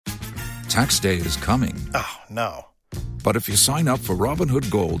Tax day is coming. Oh, no. But if you sign up for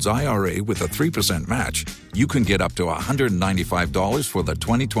Robinhood Gold's IRA with a 3% match, you can get up to $195 for the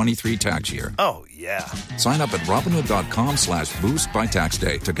 2023 tax year. Oh, yeah. Sign up at Robinhood.com/boost by tax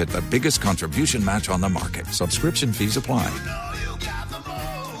day to get the biggest contribution match on the market. Subscription fees apply.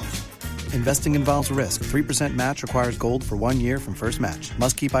 Investing involves risk. 3% match requires gold for 1 year from first match.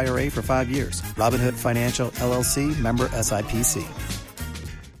 Must keep IRA for 5 years. Robinhood Financial, LLC, member SIPC.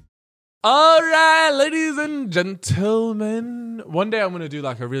 All right, ladies and gentlemen. One day I'm going to do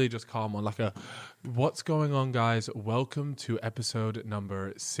like a really just calm one, like a what's going on, guys? Welcome to episode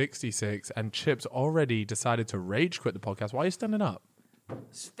number 66. And Chip's already decided to rage quit the podcast. Why are you standing up?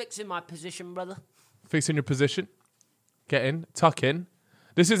 Just fixing my position, brother. Fixing your position? Get in, tuck in.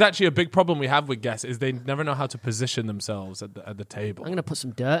 This is actually a big problem we have with guests is they never know how to position themselves at the table. I'm going to put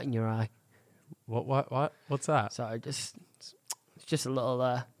some dirt in your eye. What? What's that? Sorry, just a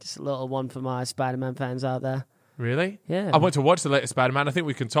little one for my Spider-Man fans out there. Really? Yeah. I went to watch the latest Spider-Man. I think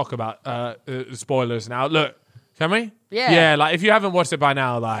we can talk about spoilers now. Look, can we? Yeah. Yeah, like if you haven't watched it by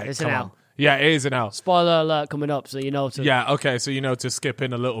now, like It's an come L. on. Yeah, it is an L. Spoiler alert coming up, so you know to. Yeah, okay, so you know to skip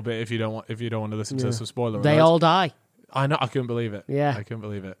in a little bit if you don't want to listen to some spoiler They alerts. all die. I know, I couldn't believe it. Yeah. I couldn't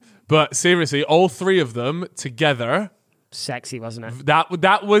believe it. But seriously, all three of them together, Sexy, wasn't it?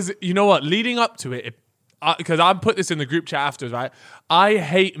 that was, you know what, leading up to it, because I put this in the group chat afterwards, right? I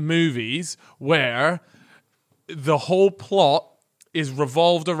hate movies where the whole plot is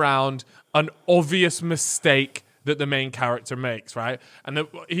revolved around an obvious mistake that the main character makes, right? And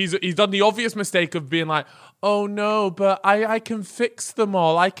he's done the obvious mistake of being like, oh no, but I can fix them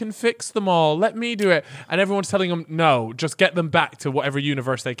all. I can fix them all. Let me do it. And everyone's telling him, no, just get them back to whatever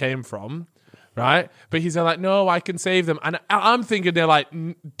universe they came from, right? But he's like, no, I can save them. And I'm thinking they're like,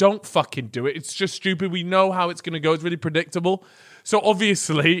 don't fucking do it. It's just stupid. We know how it's going to go. It's really predictable. So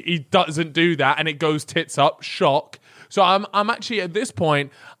obviously he doesn't do that and it goes tits up, shock. So I'm actually, at this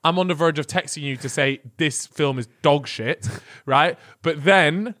point, I'm on the verge of texting you to say this film is dog shit, right? But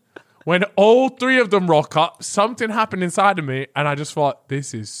then, when all three of them rock up, something happened inside of me, and I just thought,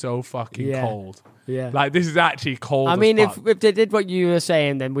 this is so fucking cold. Yeah. Like, this is actually cold I mean, as fuck. if they did what you were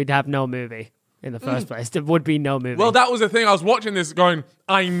saying, then we'd have no movie in the first place. There would be no movie. Well, that was the thing. I was watching this going,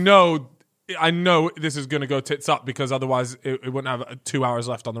 I know this is going to go tits up, because otherwise it wouldn't have 2 hours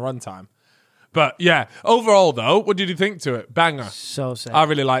left on the runtime. But yeah, overall though, what did you think to it? Banger. So sick. I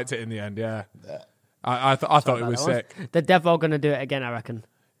really liked it in the end, yeah. I thought it was sick. They're definitely going to do it again, I reckon.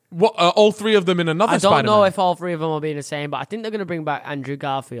 What, all three of them in another I don't Spider-Man? know if all three of them will be the same, but I think they're going to bring back Andrew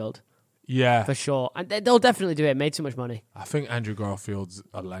Garfield Yeah. for sure. And they'll definitely do it. It made too much money. I think Andrew Garfield's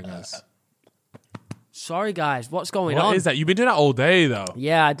a langers. Sorry, guys. What's going on? What is that? You've been doing that all day though.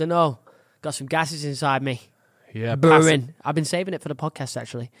 Yeah, I don't know. Got some gases inside me. Yeah. Brewing. I've been saving it for the podcast,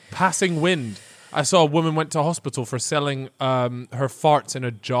 actually. Passing wind. I saw a woman went to hospital for selling her farts in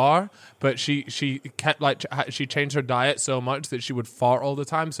a jar, but she kept she changed her diet so much that she would fart all the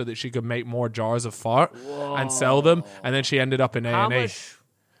time so that she could make more jars of fart and sell them, and then she ended up in A&E. How much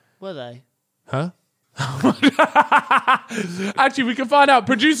were they? Huh? Actually, we can find out.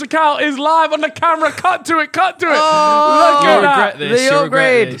 Producer Cal is live on the camera. Cut to it. Look Oh, at You'll that. regret this. The You'll regret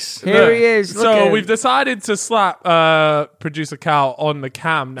upgrade. this. Here he is. Look at So him. we've decided to slap producer Cal on the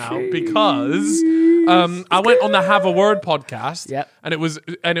cam now because I went on the Have a Word podcast. Yep. and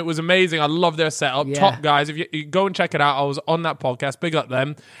it was amazing. I love their setup. Yeah. Top guys. If you go and check it out, I was on that podcast. Big up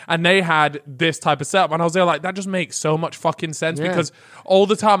them, and they had this type of setup, and I was there like that just makes so much fucking sense Yeah. because all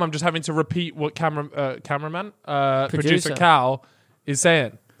the time I'm just having to repeat what cameraman producer Cal is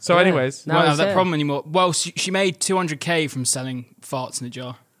saying. So, anyways, Now Won't it's have that there. problem anymore. Well, she made 200k from selling farts in a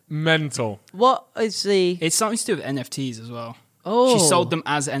jar. mental. What is the... It's something to do with NFTs as well. Oh. She sold them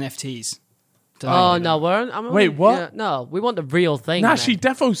as NFTs. Oh, no, we're... Wait, what? Yeah, no, we want the real thing. Nah, man. she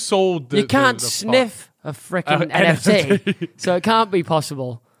defo sold the... You can't the sniff a freaking NFT, so it can't be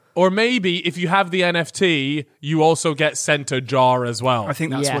possible. Or maybe if you have the NFT, you also get sent a jar as well. I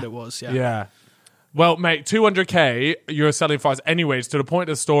think that's Yeah. what it was. Yeah. Yeah. Well, mate, 200k, you're selling farts anyways, to the point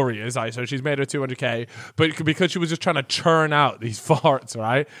of the story is, so she's made her 200k, but because she was just trying to churn out these farts,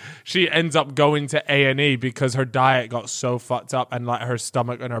 right, she ends up going to A&E because her diet got so fucked up and like her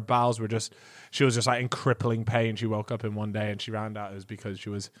stomach and her bowels were just, she was just like in crippling pain. She woke up in one day and she found out it was because she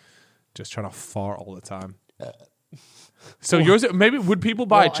was just trying to fart all the time. So yours, maybe, would people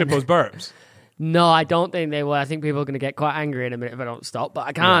buy Chippo's burps? No, I don't think they will. I think people are going to get quite angry in a minute if I don't stop. But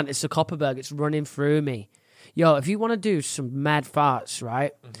I can't. It's the Copperberg. It's running through me. Yo, if you want to do some mad farts,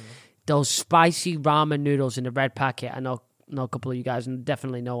 right? Mm-hmm. Those spicy ramen noodles in the red packet. I know a couple of you guys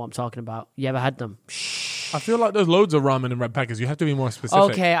definitely know what I'm talking about. You ever had them? Shh. I feel like there's loads of ramen in red packets. You have to be more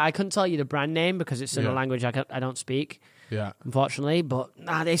specific. Okay, I couldn't tell you the brand name because it's in a language I don't speak. Yeah. Unfortunately, but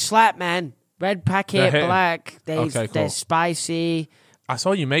they slap, man. Red packet, black. They're spicy. I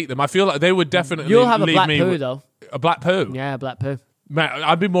saw you make them. I feel like they would definitely. You'll have a leave black me poo though. A black poo. Yeah, black poo. Man,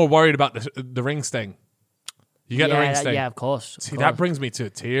 I'd be more worried about the ring sting. You get the ring sting. Yeah, of course. See, that brings me to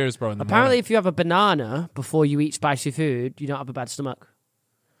tears, bro. Apparently, if you have a banana before you eat spicy food, you don't have a bad stomach.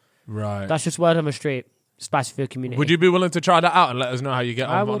 Right. That's just word on the street. Spicy food community. Would you be willing to try that out and let us know how you get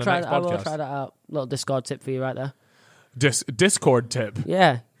on the next podcast? I will try that out. Little Discord tip for you right there. Discord tip.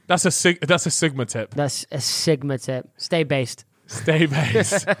 Yeah. That's a Sigma tip. That's a Sigma tip. Stay based. Stay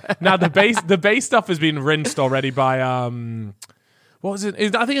based. Now the base stuff has been rinsed already by what was it?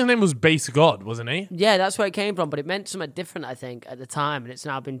 I think his name was Base God, wasn't he? Yeah, that's where it came from, but it meant something different, I think, at the time, and it's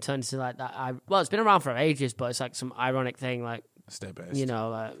now been turned into like that. Well, it's been around for ages, but it's like some ironic thing, like stay based. You know,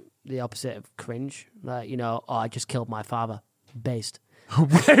 like the opposite of cringe. Like, you know, I just killed my father. Based.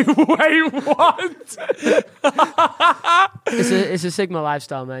 Wait, what? It's a Sigma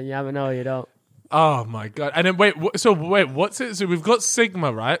lifestyle, man. You never know, you don't. Oh my god! And then what's it? So we've got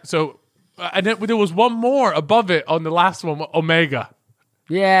Sigma, right? So, and then there was one more above it on the last one, Omega.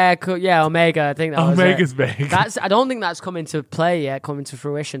 Yeah, cool. Yeah, Omega. I think that Omega's was it. big. I don't think that's coming to play yet, coming to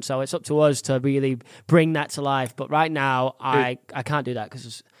fruition. So it's up to us to really bring that to life. But right now, I can't do that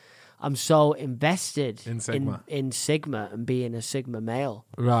because I'm so invested in Sigma. In Sigma and being a Sigma male.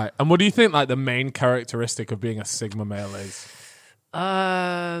 Right. And what do you think like the main characteristic of being a Sigma male is?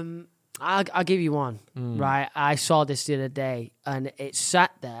 I'll give you one. Right. I saw this the other day, and it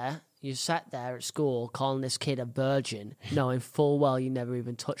sat there. You sat there at school calling this kid a virgin, knowing full well you never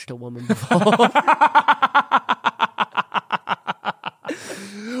even touched a woman before.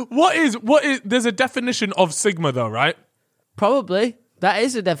 What is? There's a definition of Sigma, though, right? Probably that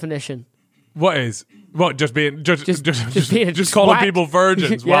is a definition. What is? What just being just calling twat. people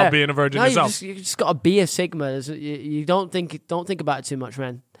virgins while being a virgin yourself? You just got to be a Sigma. You don't think about it too much,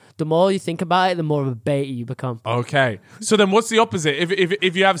 man. The more you think about it, the more of a beta you become. Okay, so then what's the opposite?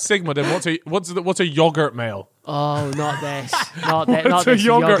 If you have Sigma, then what's a yogurt male? Oh, not this, not this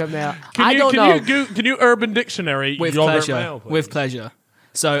yogurt male. Can you Urban Dictionary with yogurt pleasure? male, please? With pleasure.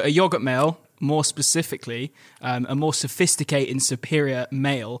 So a yogurt male, more specifically, a more sophisticated and superior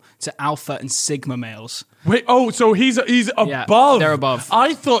male to alpha and sigma males. Wait, so he's above. Yeah, they're above.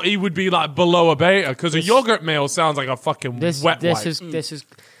 I thought he would be like below a beta because a yogurt male sounds like a fucking wet wipe. This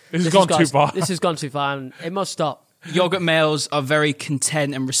has gone too far. This has gone too far, and it must stop. Yogurt males are very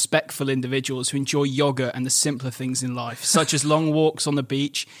content and respectful individuals who enjoy yogurt and the simpler things in life, such as long walks on the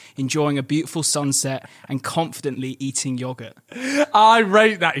beach, enjoying a beautiful sunset, and confidently eating yogurt. I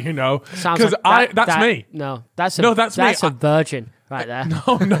rate that, because that's me. No, that's me. That's a virgin right there.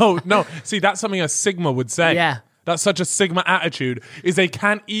 No. See, that's something a Sigma would say. Yeah, that's such a Sigma attitude. Is they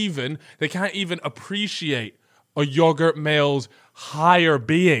can't even appreciate a yogurt male's higher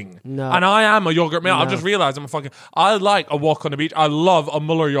being. No. And I am a yogurt male. No. I've just realized I like a walk on the beach. I love a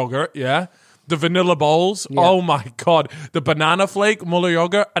Muller yogurt, yeah. The vanilla bowls. Yeah. Oh my God. The banana flake Muller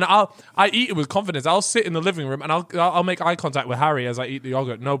yogurt. And I eat it with confidence. I'll sit in the living room and I'll make eye contact with Harry as I eat the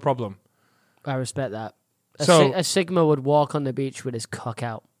yogurt. No problem. I respect that. A Sigma would walk on the beach with his cock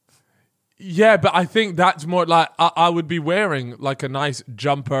out. Yeah, but I think that's more like I would be wearing like a nice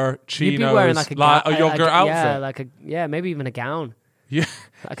jumper, chinos, you'd be wearing like a yogurt outfit. Maybe even a gown. Yeah,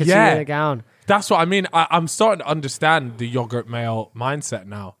 I could see you in a gown. That's what I mean. I'm starting to understand the yogurt male mindset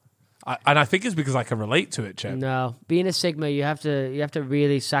now, and I think it's because I can relate to it, Chip. No, being a Sigma, you have to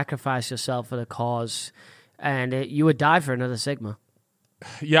really sacrifice yourself for the cause, and you would die for another Sigma.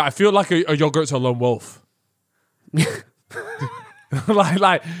 Yeah, I feel like a yogurt's a lone wolf.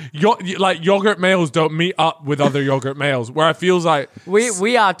 like yogurt males don't meet up with other yogurt males. Where it feels like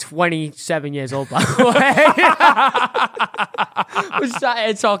we are 27 years old, by the way. We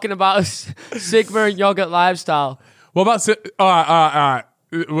started talking about Sigma and yogurt lifestyle. What about all right?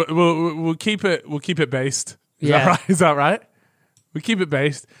 We'll keep it based. Is that right? We keep it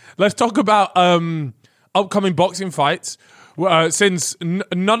based. Let's talk about upcoming boxing fights. Since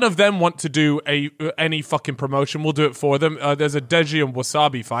none of them want to do any fucking promotion, we'll do it for them. There's a Deji and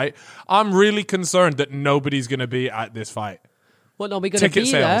Wasabi fight. I'm really concerned that nobody's going to be at this fight. Well, nobody's going to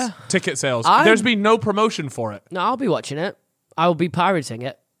be there. Ticket sales. There's been no promotion for it. No, I'll be watching it. I will be pirating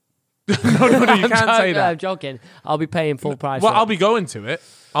it. No, you can't say that. I'm joking. I'll be paying full price. Well, I'll be going to it.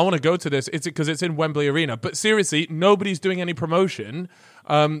 I want to go to this. It's because it's in Wembley Arena. But seriously, nobody's doing any promotion.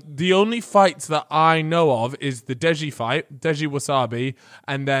 The only fights that I know of is the Deji fight, Deji Wasabi,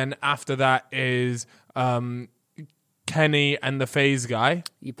 and then after that is Kenny and the FaZe guy.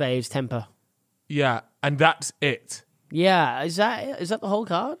 You FaZe temper. Yeah, and that's it. Yeah, is that the whole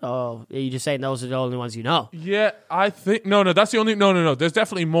card, or are you just saying those are the only ones you know? Yeah, I think no, that's the only no. There's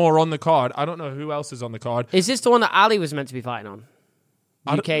definitely more on the card. I don't know who else is on the card. Is this the one that Ali was meant to be fighting on?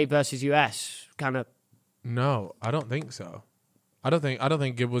 UK versus US, kind of. No, I don't think so. I don't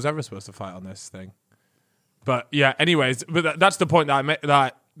think Gibb was ever supposed to fight on this thing. But yeah, anyways, but that's the point that I made.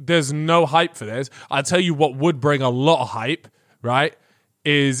 That there's no hype for this. I'll tell you what would bring a lot of hype, right?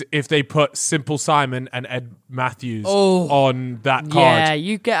 Is if they put Simple Simon and Ed Matthews on that card. Yeah,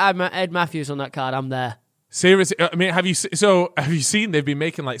 you get Ed Matthews on that card. I'm there. Seriously, I mean, have you seen they've been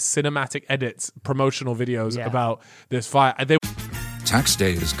making like cinematic edits, promotional videos about this fight? Tax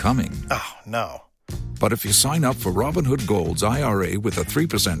day is coming. Oh, no. But if you sign up for Robinhood Gold's IRA with a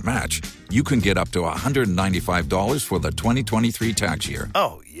 3% match, you can get up to $195 for the 2023 tax year.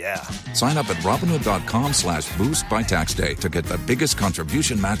 Oh, yeah. Sign up at Robinhood.com/boost by tax day to get the biggest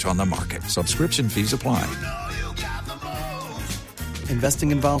contribution match on the market. Subscription fees apply.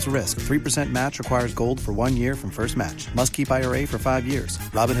 Investing involves risk. 3% match requires gold for 1 year from first match. Must keep IRA for 5 years.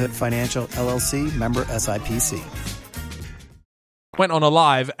 Robinhood Financial, LLC, member SIPC. Went on a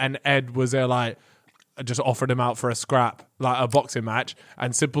live and Ed was there like, just offered him out for a scrap, like a boxing match,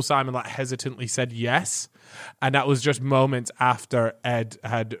 and Simple Simon like hesitantly said yes, and that was just moments after Ed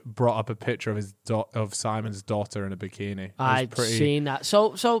had brought up a picture of Simon's daughter in a bikini. I'd seen that.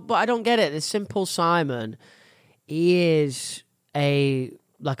 So, but I don't get it. The Simple Simon, he is a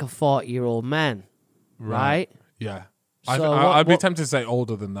 40-year-old man, right? Yeah, So I'd be tempted to say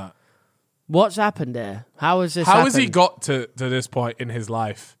older than that. What's happened there? How has this? How happened? has he got to this point in his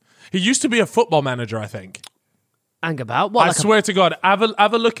life? He used to be a football manager, I think. Hang about. What? I swear to God, have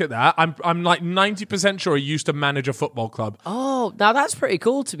a look at that. I'm like 90% sure he used to manage a football club. Oh, now that's pretty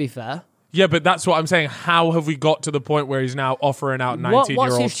cool, to be fair. Yeah, but that's what I'm saying. How have we got to the point where he's now offering out 19-year-olds?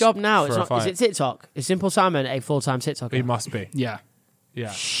 What's his job now? Is it TikTok? Is Simple Simon a full-time TikToker? He must be. Yeah.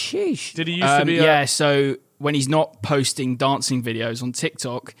 Sheesh. Did he used to be? So when he's not posting dancing videos on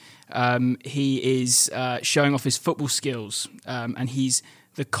TikTok, he is showing off his football skills, and he's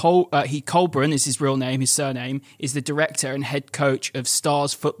Colburn is his real name. His surname is the director and head coach of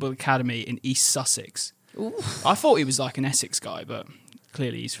Stars Football Academy in East Sussex. Oof. I thought he was like an Essex guy, but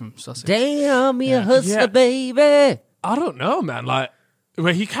clearly he's from Sussex. Damn, you hustler, baby. I don't know, man. Like,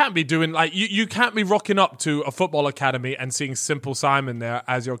 well, he can't be doing like you can't be rocking up to a football academy and seeing Simple Simon there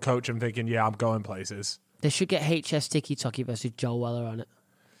as your coach and thinking, yeah, I'm going places. They should get HS Tiki Toki versus Joe Weller on it.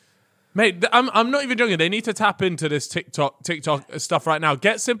 Mate, I'm not even joking. They need to tap into this TikTok stuff right now.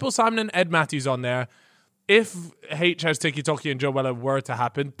 Get Simple Simon and Ed Matthews on there. If HS Tiki Toki and Joe Weller were to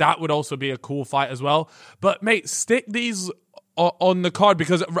happen, that would also be a cool fight as well. But mate, stick these on the card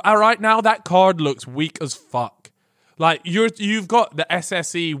because right now that card looks weak as fuck. Like you've got the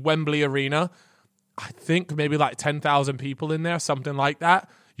SSE Wembley Arena. I think maybe like 10,000 people in there, something like that.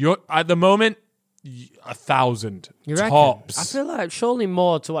 You're at the moment 1,000 tops. I feel like surely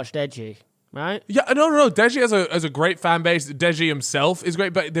more to watch Deji, right? Yeah, no. Deji has a great fan base. Deji himself is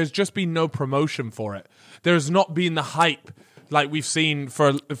great, but there's just been no promotion for it. There's not been the hype like we've seen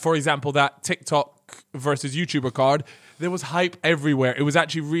for example, that TikTok versus YouTuber card. There was hype everywhere. It was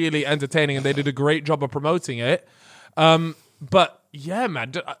actually really entertaining, and they did a great job of promoting it. But yeah,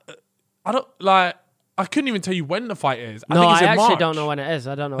 man, I don't like. I couldn't even tell you when the fight is. I think it's in actually March. don't know when it is.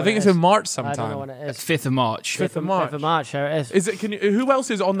 I don't know. I think it's in March sometime. I don't know when it is. 5th of March. 5th of March. 5th of March. There it is. Is it? Who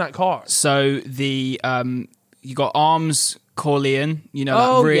else is on that card? So you got Arms Corleone,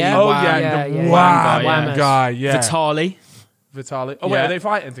 that really Wham guy, yeah. Vitali. Oh wait, are they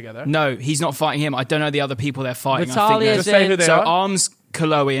fighting together? No, he's not fighting him. I don't know the other people they're fighting. Vitali I is think say who they so are. Arms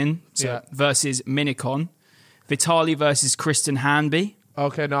Corleone Yeah. versus Minicon. Vitali versus Kristen Hanby.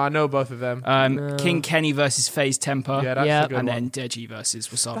 Okay, no, I know both of them. King Kenny versus FaZe Temper. Yeah, that's a good and one. then Deji versus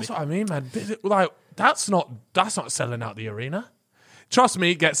Wasabi. That's what I mean, man. Like that's not selling out the arena. Trust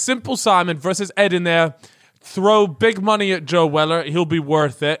me, get Simple Simon versus Ed in there. Throw big money at Joe Weller. He'll be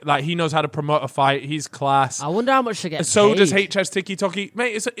worth it. Like he knows how to promote a fight. He's class. I wonder how much they get So paid. does HS Tiki Toki,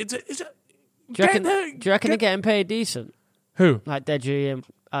 mate. It's a. Do you reckon they're getting paid decent? Who? Like Deji and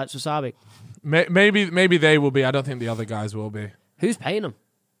Wasabi. Maybe they will be. I don't think the other guys will be. Who's paying them?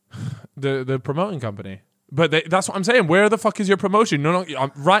 The promoting company. But that's what I'm saying. Where the fuck is your promotion? No,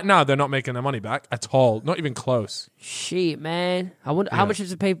 right now they're not making their money back at all. Not even close. Shit, man. I wonder how much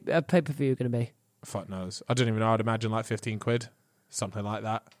is a pay-per-view going to be? Fuck knows. I don't even know. I'd imagine like 15 quid. Something like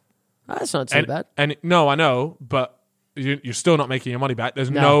that. That's not too bad. And no, I know, but you're still not making your money back.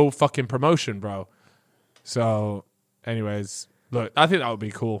 There's no fucking promotion, bro. So, anyways, look, I think that would be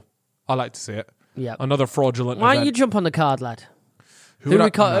cool. I like to see it. Yeah. Another fraudulent Why event. don't you jump on the card, lad? Who we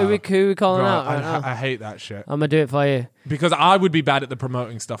calling out right now? I hate that shit. I'm gonna do it for you. Because I would be bad at the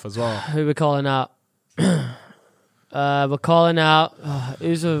promoting stuff as well. Who we calling out? We're calling out.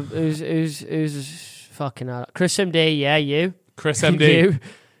 Who's fucking out? Chris MD. Yeah, you. Chris MD. You.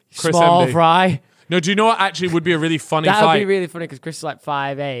 Chris Small MD. fry. No, do you know what actually would be a really funny That fight? would be really funny because Chris is like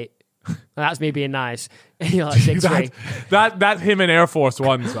 5'8". And that's me being nice. And you're like 6'3". That's him in Air Force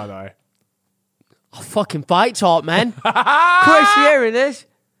Ones, by the way. Oh, fucking fight talk, man. Chris, you hearing this?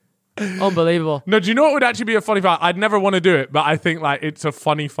 Unbelievable. No, do you know what would actually be a funny fight? I'd never want to do it, but I think like it's a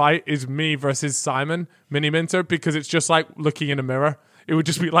funny fight is me versus Simon Mini-Minter because it's just like looking in a mirror. It would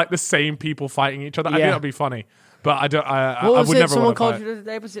just be like the same people fighting each other. I think that'd be funny. But I don't. I would never someone want to called fight. you the other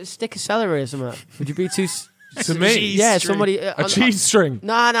day? Was it stick of celery or something? Would you be too... To me? Yeah, somebody... A cheese string.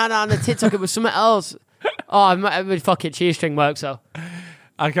 No, on the TikTok it was something else. Oh, I mean, fuck it, cheese string works though.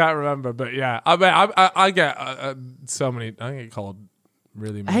 I can't remember, but yeah. I mean, I get so many... I get called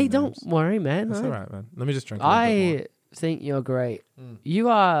really mean Hey, names. don't worry, man. That's all right, man. Let me just drink a little bit more. I think you're great. You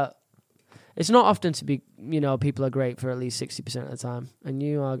are... It's not often to be, people are great for at least 60% of the time. And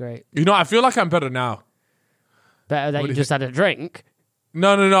you are great. I feel like I'm better now. Better that you just had a drink.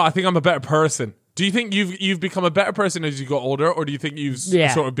 No. I think I'm a better person. Do you think you've become a better person as you got older, or do you think you've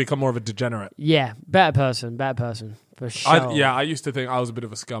sort of become more of a degenerate? Yeah, better person, for sure. I used to think I was a bit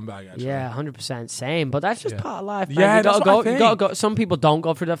of a scumbag, actually. Yeah, 100% same. But that's just part of life, man. Yeah, you that's gotta what I you gotta go. Some people don't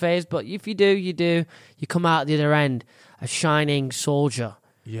go through that phase, but if you do, you do. You come out the other end a shining soldier.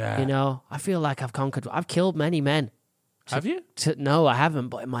 Yeah. I feel like I've killed many men. Have you? No, I haven't,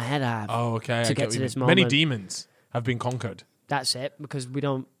 but in my head I have. Oh, okay. To get to this moment. Many demons have been conquered. That's it, because we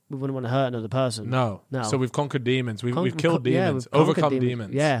wouldn't want to hurt another person. No. So we've conquered demons. We've killed demons. We've overcome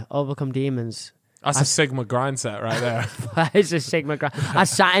demons. Yeah, overcome demons. That's a Sigma grind set right there. It's a Sigma grind. I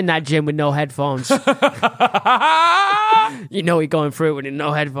sat in that gym with no headphones. You're going through it with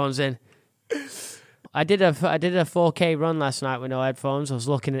no headphones in. I did a 4K run last night with no headphones. I was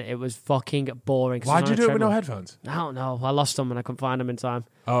looking at it. It was fucking boring. Why'd you do it with no headphones? I don't know. I lost them and I couldn't find them in time.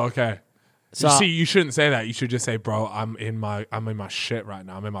 Oh, okay. So, you see, you shouldn't say that. You should just say, bro, I'm in my shit right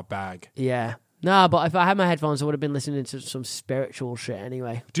now. I'm in my bag. Yeah. No, but if I had my headphones, I would have been listening to some spiritual shit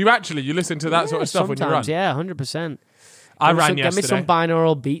anyway. Do you actually? You listen to that sort of stuff when you run? Yeah, 100%. I ran yesterday. Get me some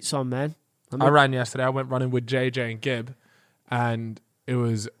binaural beats on, man. I ran yesterday. I went running with JJ and Gib, and it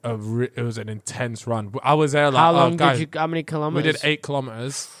was an intense run. I was there like, how many kilometers? We did 8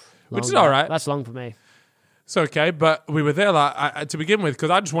 kilometers, which is all right. That's long for me. It's okay, but we were there like to begin with because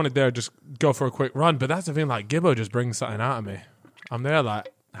I just wanted to just go for a quick run. But that's the thing, like Gibbo just brings something out of me. I'm there like,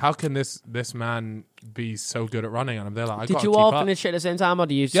 how can this man be so good at running? And I'm there like, did you all finish at the same time, or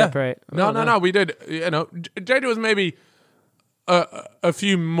do you separate? No. We did. JJ was maybe a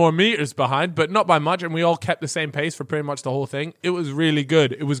few more meters behind, but not by much, and we all kept the same pace for pretty much the whole thing. It was really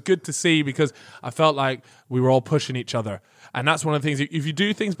good. It was good to see because I felt like we were all pushing each other. And that's one of the things, if you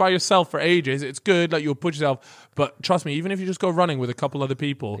do things by yourself for ages, it's good, like you'll push yourself. But trust me, even if you just go running with a couple other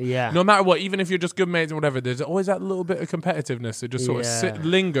people, no matter what, even if you're just good mates and whatever, there's always that little bit of competitiveness that just sort of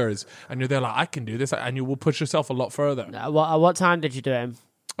lingers. And you're there like, I can do this. And you will push yourself a lot further. What time did you do it?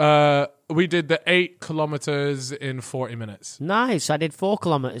 We did the 8 kilometers in 40 minutes. Nice. I did 4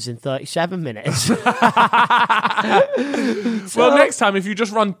 kilometers in 37 minutes. Well, next time, if you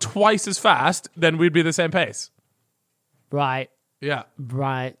just run twice as fast, then we'd be the same pace. Right. Yeah.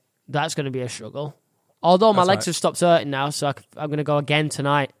 Right. That's going to be a struggle. Although my legs have stopped hurting now, so I'm going to go again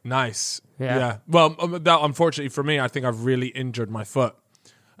tonight. Nice. Yeah. Well, unfortunately for me, I think I've really injured my foot.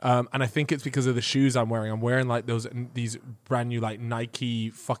 And I think it's because of the shoes I'm wearing. I'm wearing like these brand new like Nike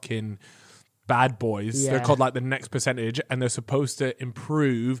fucking bad boys. Yeah. They're called like the next percentage, and they're supposed to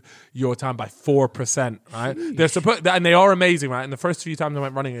improve your time by 4%. Right? They're supposed, and they are amazing. Right? And the first few times I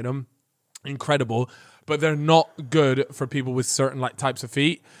went running in them, incredible. But they're not good for people with certain like types of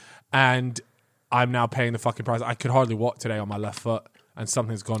feet. And I'm now paying the fucking price. I could hardly walk today on my left foot, and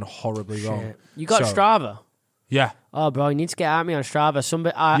something's gone horribly wrong. You got Strava? Yeah. Oh, bro, you need to get at me on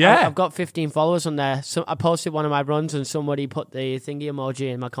Strava. I've got 15 followers on there. So I posted one of my runs, and somebody put the thingy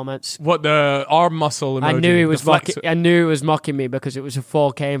emoji in my comments. What, the arm muscle emoji? I knew he was mocking me because it was a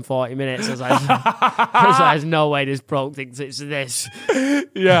 4K in 40 minutes. I was like, there's no way this bloke thinks it's this.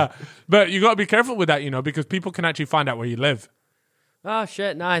 Yeah, but you got to be careful with that, because people can actually find out where you live. Oh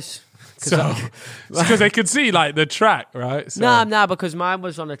shit, nice. Because they could see like the track, right? So. No, because mine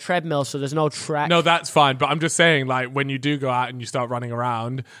was on a treadmill, so there's no track. No, that's fine. But I'm just saying, like, when you do go out and you start running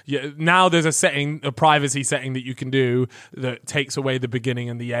around, now there's a privacy setting that you can do that takes away the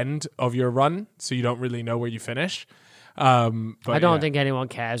beginning and the end of your run, so you don't really know where you finish. But I don't think anyone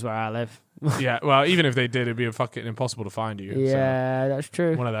cares where I live. Yeah, well, even if they did, it'd be fucking impossible to find you. Yeah, that's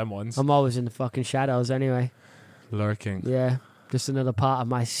true. One of them ones. I'm always in the fucking shadows anyway. Lurking. Yeah, just another part of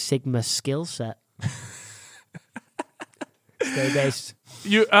my Sigma skill set. Stay based.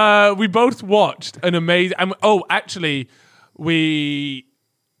 We both watched an amazing... actually, we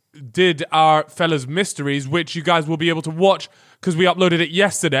did our Fellas Mysteries, which you guys will be able to watch because we uploaded it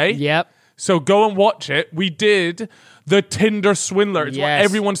yesterday. Yep. So go and watch it. We did the Tinder Swindler. It's what Yes.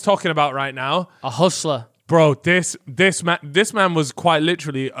 everyone's talking about right now. A hustler. Bro, this man was quite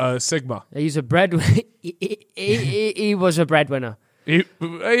literally a Sigma. He's a breadwinner. He was a breadwinner.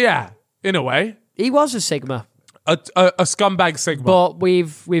 Yeah, in a way. He was a Sigma. A scumbag Sigma. But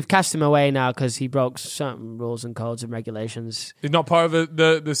we've cast him away now because he broke certain rules and codes and regulations. He's not part of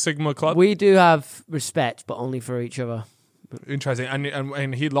the Sigma club? We do have respect, but only for each other. Interesting.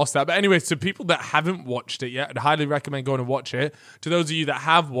 And he lost that. But anyways, to people that haven't watched it yet, I'd highly recommend going and watch it. To those of you that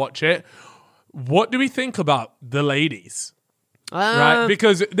have watched it, what do we think about the ladies? Right?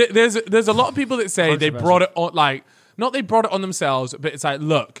 Because there's a lot of people that say they brought it on, like, not they brought it on themselves, but it's like,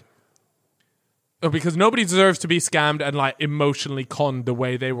 look, because nobody deserves to be scammed and like emotionally conned the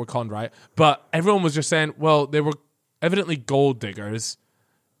way they were conned, right? But everyone was just saying, well, they were evidently gold diggers.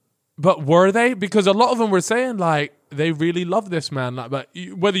 But were they? Because a lot of them were saying like they really love this man. Like, but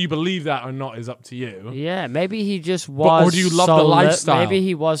whether you believe that or not is up to you. Yeah, maybe he just was. Or do you love the lifestyle? Maybe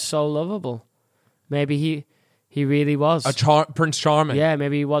he was so lovable. Maybe he really was Prince Charming. Yeah,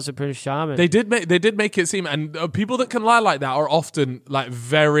 maybe he was a Prince Charming. They did make it seem, and people that can lie like that are often like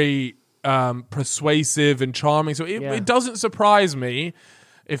very persuasive and charming. So it doesn't surprise me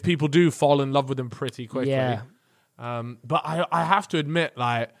if people do fall in love with him pretty quickly. Yeah. But I have to admit,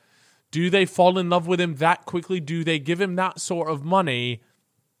 like, do they fall in love with him that quickly? Do they give him that sort of money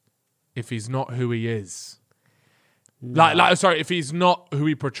if he's not who he is? No. If he's not who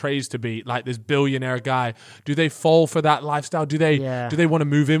he portrays to be, like this billionaire guy, do they fall for that lifestyle? Do they want to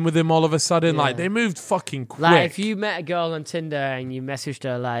move in with him all of a sudden? Yeah. Like, they moved fucking quick. Like, if you met a girl on Tinder and you messaged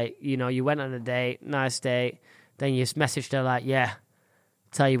her, like, you know, you went on a date, nice date, then you messaged her, like, yeah,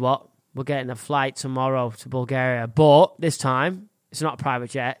 tell you what, we're getting a flight tomorrow to Bulgaria, but this time, it's not a private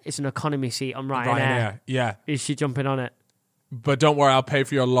jet, it's an economy seat on Ryanair. Yeah. Is she jumping on it? But don't worry, I'll pay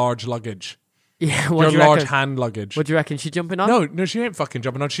for your large luggage. Yeah, your large hand luggage. What do you reckon? She jumping on? No, she ain't fucking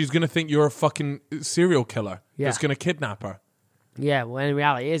jumping on. She's going to think you're a fucking serial killer that's going to kidnap her. Yeah, well, in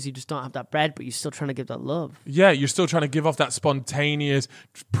reality is you just don't have that bread, but you're still trying to give that love. Yeah, you're still trying to give off that spontaneous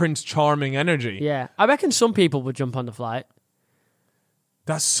Prince Charming energy. Yeah, I reckon some people would jump on the flight.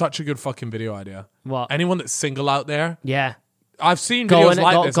 That's such a good fucking video idea. What? Anyone that's single out there? Yeah. I've seen videos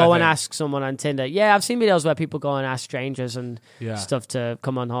like this. Go and ask someone on Tinder. Yeah, I've seen videos where people go and ask strangers and stuff to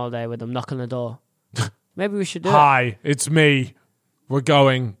come on holiday with them, knock on the door. Maybe we should do it. Hi, it's me. We're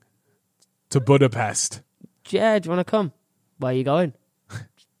going to Budapest. Yeah, do you want to come? Where are you going?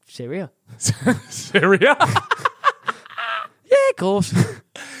 Syria. Syria? Yeah, of course.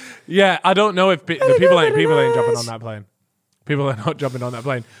 Yeah, I don't know if people ain't jumping on that plane. People are not jumping on that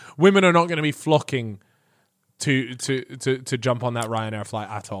plane. Women are not going to be flocking to jump on that Ryanair flight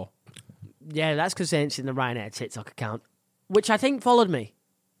at all. Yeah, that's because they ain't seen the Ryanair TikTok account, which I think followed me.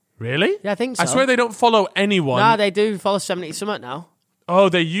 Really? Yeah, I think so. I swear they don't follow anyone. No, they do follow 70 something now. Oh,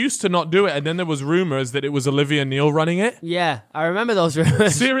 they used to not do it, and then there was rumors that it was Olivia Neal running it. Yeah, I remember those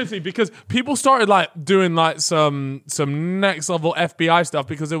rumors. Seriously, because people started like doing like some next level FBI stuff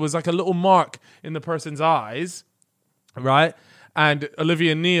because there was like a little mark in the person's eyes, right? And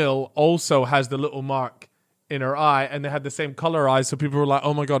Olivia Neal also has the little mark in her eye, and they had the same color eyes, so people were like,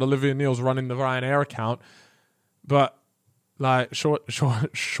 "Oh my god, Olivia Neal's running the Ryanair account," but like,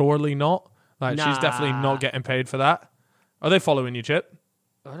 surely not. Like, she's definitely not getting paid for that. Are they following you, Chip?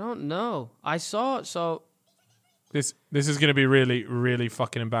 I don't know. I saw it, so... This is going to be really, really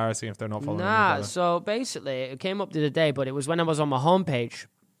fucking embarrassing if they're not following you. So basically, it came up the other day, but it was when I was on my homepage,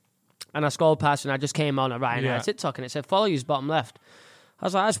 and I scrolled past and I just came on a Ryanair TikTok, and it said, follow you's bottom left. I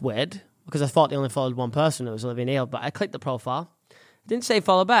was like, that's weird, because I thought they only followed one person, it was Olivia Neal, but I clicked the profile. It didn't say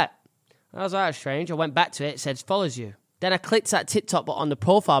follow back. I was like, that's strange. I went back to it, it said follows you. Then I clicked that TikTok but on the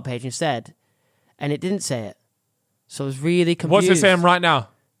profile page instead, and it didn't say it. So I was really confused. What's it saying right now?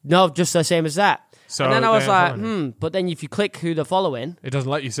 No, just the same as that. So and then I was like, but then if you click who they're following... It doesn't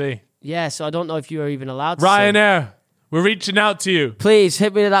let you see. Yeah, so I don't know if you are even allowed to Ryanair, we're reaching out to you. Please,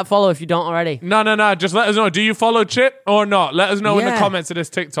 hit me with that follow if you don't already. No, just let us know. Do you follow Chip or not? Let us know in the comments of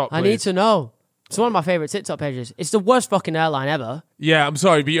this TikTok, please. I need to know. It's one of my favourite TikTok pages. It's the worst fucking airline ever. Yeah, I'm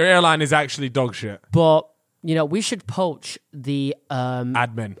sorry, but your airline is actually dog shit. But... You know, we should poach the...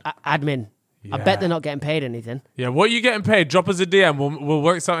 admin. Admin. I bet they're not getting paid anything. Yeah, what are you getting paid? Drop us a DM. We'll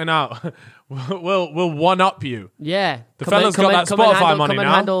work something out. we'll one up you. Yeah. The fella's got that Spotify money now. Come and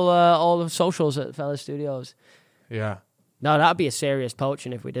handle all the socials at Fella Studios. Yeah. No, that'd be a serious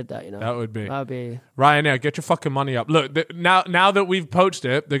poaching if we did that, you know. That would be. That'd be. Ryanair, get your fucking money up. Look, now that we've poached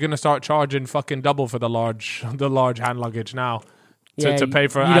it, they're going to start charging fucking double for the large hand luggage now to pay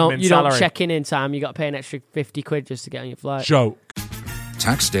for admin salary. You don't check in time. You got to pay an extra 50 quid just to get on your flight. Joke.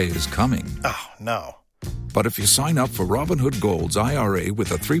 Tax day is coming. Oh, no. But if you sign up for Robinhood Gold's IRA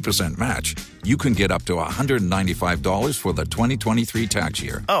with a 3% match, you can get up to $195 for the 2023 tax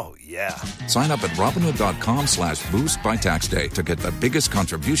year. Oh, yeah. Sign up at Robinhood.com/boost by tax day to get the biggest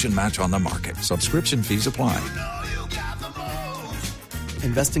contribution match on the market. Subscription fees apply.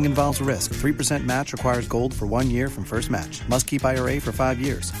 Investing involves risk. 3% match requires gold for 1 year from first match. Must keep IRA for 5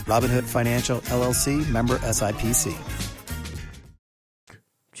 years. Robinhood Financial, LLC, member SIPC.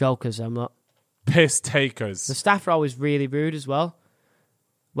 Jokers, I'm not. Piss takers. The staff are always really rude as well.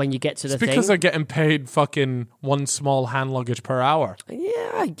 When you get to the thing. It's because they're getting paid fucking one small hand luggage per hour.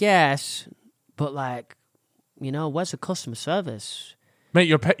 Yeah, I guess. But like, you know, where's the customer service? Mate,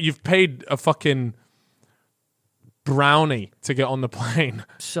 you've paid a fucking brownie to get on the plane.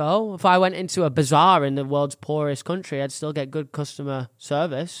 So, if I went into a bazaar in the world's poorest country, I'd still get good customer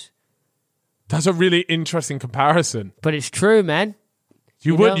service. That's a really interesting comparison. But it's true, man.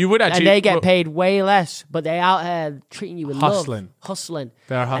 You would actually, and they get paid way less, but they out here treating you with hustling. They're hustling,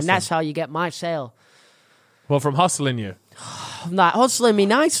 and that's how you get my sale. Well, from hustling you, I'm like hustling me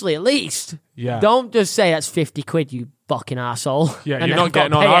nicely, at least. Yeah. Don't just say that's 50 quid, you fucking asshole. Yeah, and you're not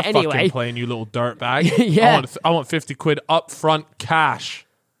getting on our fucking plane, you little dirtbag. Yeah, I want 50 quid up front cash.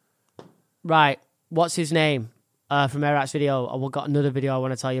 Right. What's his name? From Airac's video. I've got another video I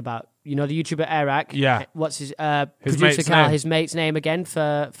want to tell you about. You know the YouTuber Airac? Yeah. What's his his producer Carl, his mate's name again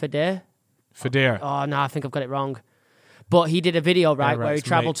for Deer? For Deer. Oh no, I think I've got it wrong. But he did a video, right, where he Airac's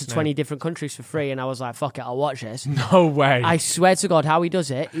traveled to mate's 20 name. different countries for free, and I was like, fuck it, I'll watch this. No way. I swear to God, how he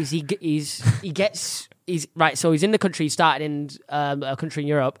does it is he's right, so he's in the country, he started in a country in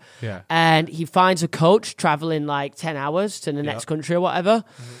Europe, Yeah. and he finds a coach traveling like 10 hours to the next country or whatever.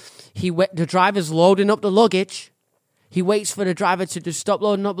 The driver's loading up the luggage. He waits for the driver to just stop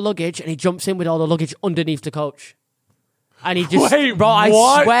loading up the luggage, and he jumps in with all the luggage underneath the coach. And he just, Wait, bro, I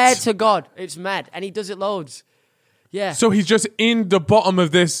what? swear to God, it's mad. And he does it loads. Yeah. So he's just in the bottom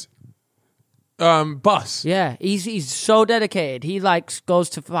of this bus. Yeah, he's so dedicated. He like goes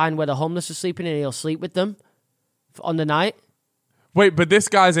to find where the homeless are sleeping, and he'll sleep with them on the night. Wait, but this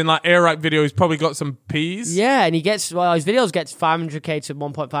guy's in like Airac video. He's probably got some peas. Yeah, and his videos gets 500k to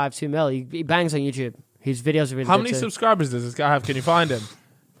 1.5, 2 mil. He bangs on YouTube. His videos are really How good many too. subscribers does this guy have? Can you find him?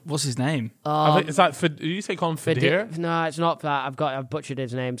 What's his name? I think it's like, did you say call him Fadir? No, it's not that. I've butchered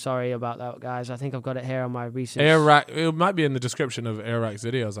his name. Sorry about that, guys. I think I've got it here on my recent. Airac. It might be in the description of Airac's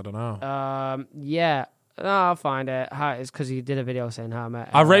videos. I don't know. Yeah. No, I'll find it. It's because he did a video saying how I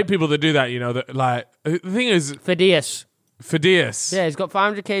met. I rate people that do that. You know, that like the thing is Fidias. Fidias. Yeah, he's got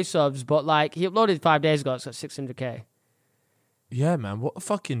 500k subs, but like he uploaded 5 days ago. It's got 600k. Yeah, man. What a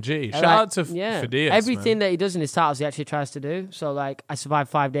fucking G. Shout out to Fidias. Everything man. that he does in his titles, he actually tries to do. So like, I survived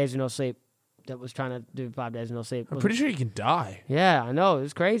 5 days with no sleep. That was trying to do 5 days with no sleep. I'm pretty sure you can die. Yeah, I know.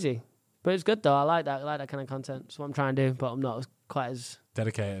 It's crazy. But it's good though. I like that. I like that kind of content. That's what I'm trying to do, but I'm not quite as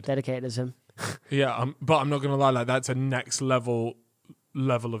dedicated as him. Yeah, but I'm not going to lie. Like that's a next level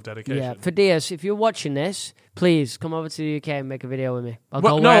of dedication. Yeah, Fidias, if you're watching this, please come over to the UK and make a video with me. I'll go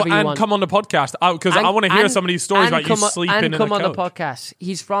Well, no, wherever you and want. come on the podcast because I want to hear some of these stories about you sleeping in a come on coach. the podcast.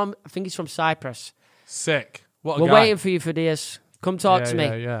 I think he's from Cyprus. Sick. What a We're guy. waiting for you, Fidias. Come talk to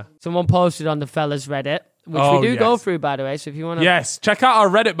me. Yeah. Someone posted on the fellas Reddit, which we do go through, by the way. So if you want to, yes, check out our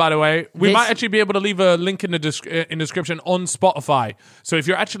Reddit. By the way, we might actually be able to leave a link in the description on Spotify. So if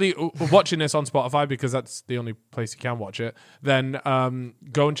you're actually watching this on Spotify, because that's the only place you can watch it, then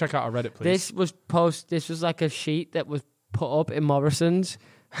go and check out our Reddit, please. This was like a sheet that was put up in Morrison's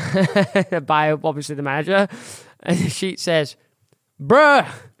by obviously the manager, and the sheet says, "Bruh,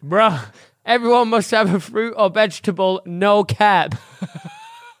 everyone must have a fruit or vegetable, no cap."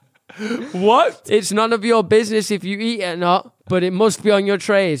 What? It's none of your business if you eat it or not, but it must be on your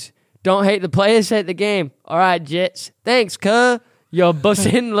trays. Don't hate the players, hate the game. All right, Jits. Thanks, cuz. You're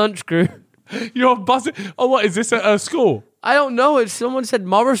bussing lunch crew. You're buzzing. Oh, what is this at a school? I don't know. Someone said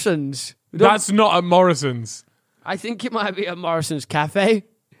Morrison's. That's not at Morrison's. I think it might be at Morrison's Cafe.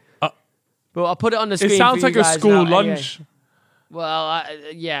 But I'll put it on the screen. It sounds for like you a guys school now. Lunch. Anyway. Well,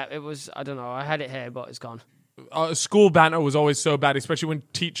 yeah, it was. I don't know. I had it here, but it's gone. School banter was always so bad, especially when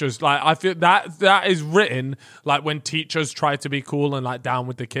teachers like. I feel that is written like when teachers try to be cool and like down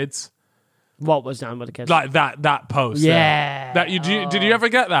with the kids. What was down with the kids? Like that post. Yeah. That did you ever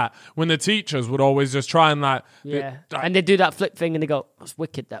get that? When the teachers would always just try and like... Yeah. And they do that flip thing and they go, that's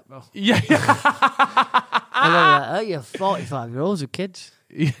wicked, that, bro. Yeah. And they're like, oh, you're 45-year-olds with kids.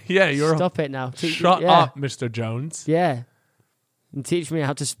 Yeah, you're... Stop it now. Shut up, Mr. Jones. Yeah. And teach me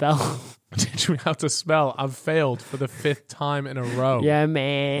how to spell. Teach me how to spell. I've failed for the 5th time in a row. Yeah,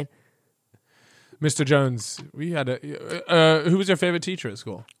 man. Mr. Jones, we had a... who was your favorite teacher at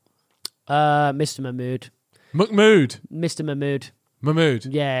school? Mr. Mahmood. Mahmood. Mr. Mahmood. Mahmood.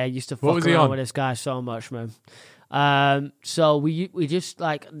 Yeah, I used to What fuck was he around on? with this guy so much, man. So we just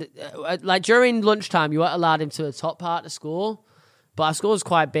like during lunchtime, you weren't allowed into the top part of the school, but our school was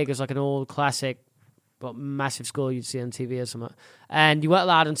quite big. It's like an old classic, but massive school you'd see on TV or something. And you weren't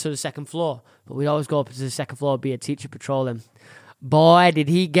allowed into the second floor, but we'd always go up to the second floor, be a teacher patrolling. Boy, did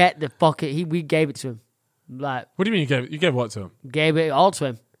he get the fucking... We gave it to him. Like, What do you mean you gave what to him? gave it all to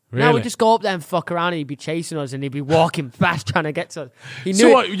him. Really? Now we'd just go up there and fuck around and he'd be chasing us and he'd be walking fast trying to get to us. He knew So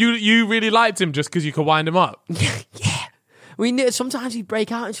it. what, you really liked him just because you could wind him up? Yeah. We knew sometimes he'd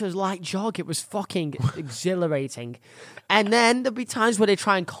break out into his light jog. It was fucking exhilarating. And then there'd be times where they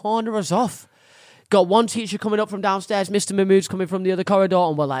try and corner us off. Got one teacher coming up from downstairs, Mr. Mahmood's coming from the other corridor,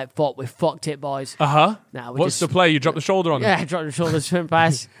 and we're like, fuck, we fucked it, boys. Uh-huh. Nah, we What's just- the play? You drop the shoulder on him? Yeah, dropped the shoulders, swim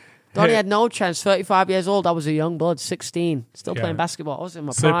pass. Donnie had no chance, 35 years old. I was a young blood, 16. Still Yeah. playing basketball. I was in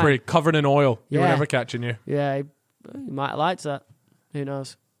my Slippery, prime. covered in oil. They were Yeah. never catching you. Yeah, he might have liked that. Who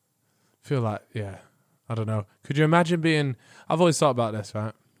knows? Feel like, yeah, I don't know. Could you imagine being... I've always thought about this,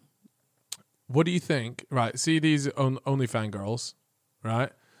 right? What do you think? Right, see these OnlyFans girls, right?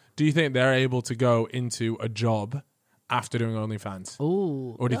 Do you think they're able to go into a job after doing OnlyFans?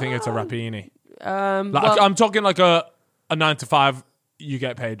 Ooh. Or do you think it's a rapini? Like, Like, I'm talking like a 9 to 5, you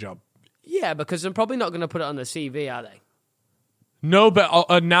get paid job. yeah, because I'm probably not going to put it on the CV, are they? No,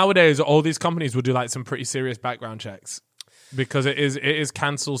 but nowadays all these companies will do like some pretty serious background checks because it is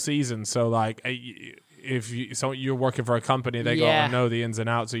cancel season. So like, if you're working for a company, they Yeah. got to know the ins and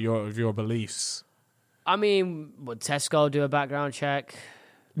outs of your beliefs. I mean, would Tesco do a background check?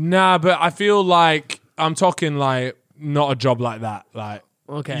 Nah, but I feel like I'm talking like not a job like that. Like,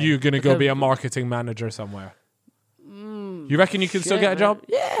 Okay. you're gonna go be a marketing manager somewhere. You reckon you can still Shit, get a job?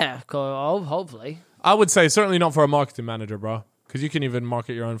 man. Yeah, hopefully. I would say certainly not for a marketing manager, bro. Because you can even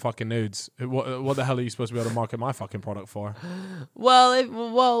market your own fucking nudes. What the hell are you supposed to be able to market my fucking product for?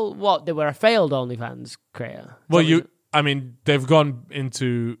 Well, what? They were a failed OnlyFans creator. Well, I mean, they've gone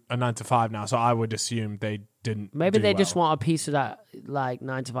into a 9 to 5 now, so I would assume they didn't. Maybe do they just well. want a piece of that, like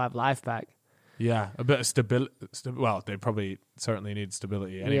 9 to 5 life back. Yeah, a bit of stability. Well, they probably certainly need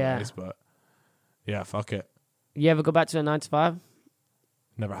stability anyways, but yeah, fuck it. You ever go back to a 9 to 5?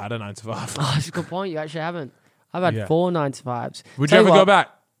 Never had a 9 to 5. Oh, that's a good point. You actually haven't. I've had 4 9 to 5s. Would Tell you ever what, go back?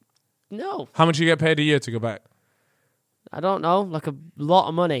 No, How much you get paid a year to go back? I don't know. Like a lot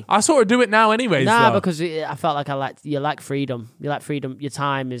of money. I sort of do it now anyways. Nah, though. because I felt like you like freedom. You like freedom. Your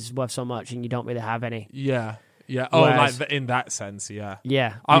time is worth so much, and you don't really have any. Yeah. Oh, Whereas- like in that sense, yeah.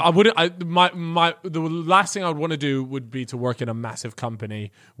 Yeah, I wouldn't. The last thing I would want to do would be to work in a massive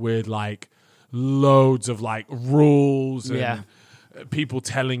company with like loads of like rules and people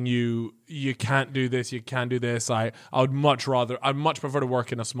telling you can't do this, you can't do this. I'd much prefer to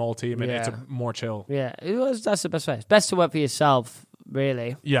work in a small team and it's more chill. yeah. That's the best way. It's best to work for yourself,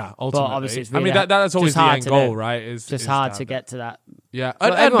 really. Yeah, ultimately. obviously it's I mean, really that's always just the hard end to goal, do. right? Just hard to get to that. Yeah,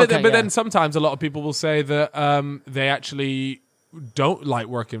 Well, everyone can, but then sometimes a lot of people will say that they actually don't like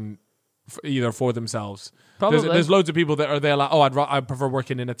working either for themselves. Probably. There's loads of people that are there like, I prefer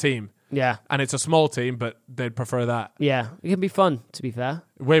working in a team. Yeah, And it's a small team, but they'd prefer that. yeah. It can be fun, to be fair.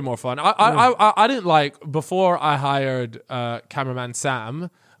 Way more fun. I didn't like, before I hired cameraman Sam,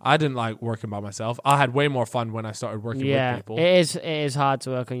 I didn't like working by myself. I had way more fun when I started working with people. it is hard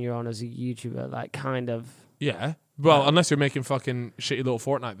to work on your own as a YouTuber. Like, kind of. Yeah. Well, unless you're making fucking shitty little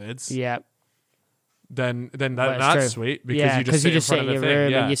Fortnite vids, Yeah, then But that's it's true. sweet because you just sit in front in of your the thing.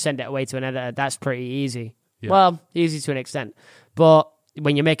 room Yeah. and you send it away to an editor. That's pretty easy. Yeah. Well, easy to an extent, but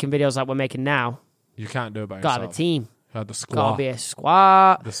when you're making videos like we're making now, You can't do it by yourself. gotta have a team. The squad. Gotta be a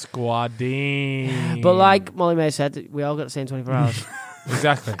squad. The squadine. But like Molly May said, we all got the same 24 hours.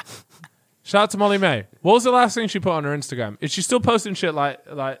 Exactly. Shout out to Molly May. What was the last thing she put on her Instagram? Is she still posting shit like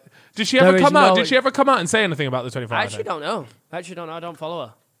did she ever There is come out? no- Did she ever come out and say anything about the 24 I hour actually thing? don't know. I don't follow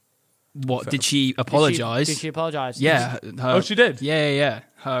her. What did she apologize? Did she apologize? Yeah. Oh, she did? Yeah.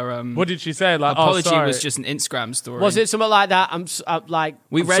 Her What did she say? Like, apology sorry. was just an Instagram story. Was it something like that? I'm like,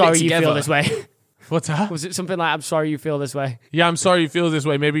 We I'm read it sorry you together. feel this way. What's that? Was it something like, I'm sorry you feel this way? Yeah, I'm sorry you feel this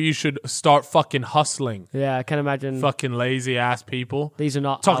way. Maybe you should start fucking hustling. Yeah, I can imagine. Fucking lazy ass people. These are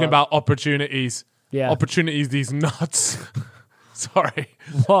not talking our- about opportunities. Yeah. Opportunities, these nuts. Sorry.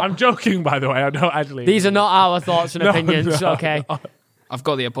 What? I'm joking, by the way. I don't actually. These are not our thoughts and opinions, okay? I've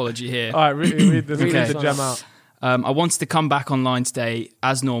got the apology here. All right, read this Okay. gem out. I wanted to come back online today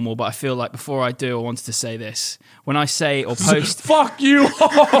as normal, but I feel like before I do, I wanted to say this. When I say or post... Fuck you.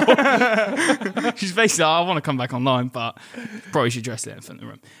 She's basically like, I want to come back online, but probably should dress the elephant in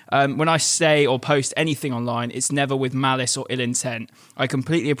the room. When I say or post anything online, it's never with malice or ill intent. I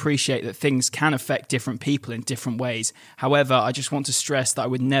completely appreciate that things can affect different people in different ways. However, I just want to stress that I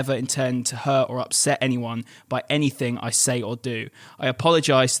would never intend to hurt or upset anyone by anything I say or do. I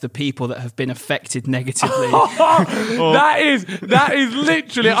apologise to the people that have been affected negatively. That is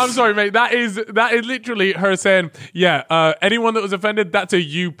literally. I'm sorry, mate. That is literally her saying, "Yeah, anyone that was offended, that's a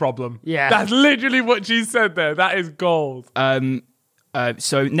you problem." Yeah, that's literally what she said there. That is gold.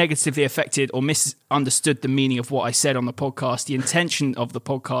 So negatively affected or misunderstood the meaning of what I said on the podcast. The intention of the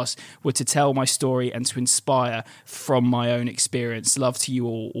podcast were to tell my story and to inspire from my own experience. Love to you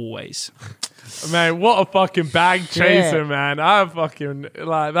all, always. Man, what a fucking bag chaser, Yeah. man. I fucking,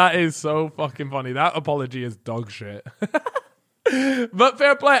 like, that is so fucking funny. That apology is dog shit. But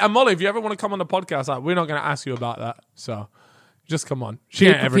fair play. And Molly, if you ever want to come on the podcast, like, we're not going to ask you about that. So just come on. She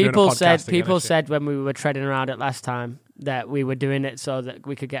ain't ever doing a podcast again, People is she? said when we were treading around it last time that we were doing it so that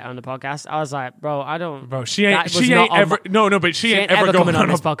we could get on the podcast. I was like, bro, I don't. Bro, she ain't that was ever. not on my- No, but she ain't ever coming going on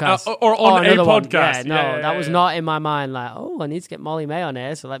this podcast or on a another one. podcast. Yeah, that was not in my mind. Like, oh, I need to get Molly May on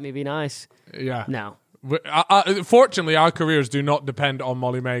here, so let me be nice. Yeah. No. Fortunately, our careers do not depend on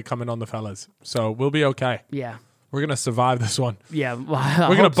Molly May coming on the fellas, so we'll be okay. Yeah. We're gonna survive this one. Yeah.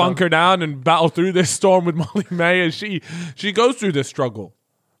 We're gonna bunker down and battle through this storm with Molly May as she goes through this struggle.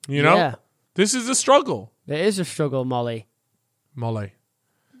 You know, Yeah. This is a struggle. It is a struggle, Molly. Molly,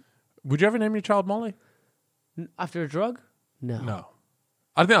 would you ever name your child Molly? After a drug? No. No,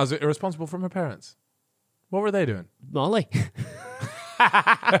 I think that was irresponsible from her parents. What were they doing? Molly.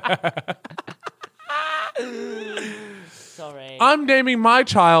 Sorry. I'm naming my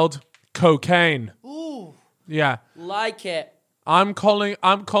child Cocaine. Ooh, Yeah, like it. I'm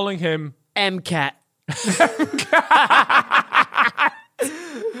calling him. MCAT.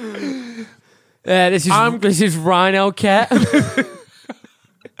 This is Rhino Cat.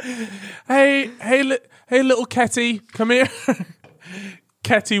 Hey, little Ketty, come here.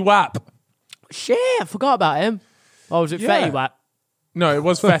 Ketty Wap. Shit, I forgot about him. Oh, was it Yeah. Fetty Wap? No, it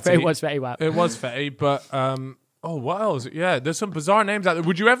was Fetty. It was Fetty Wap. It was Fetty, but what else? Yeah, there's some bizarre names out there.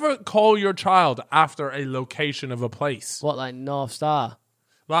 Would you ever call your child after a location of a place? What, like North Star?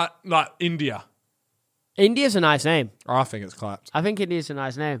 Like India? India's a nice name. I think it's clapped. I think India's a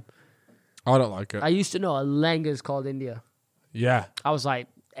nice name. I don't like it. I used to know a Lenga's called India. Yeah. I was like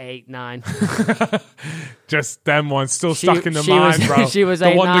 8, 9. Just them ones still stuck in the she mind, was, bro. She was the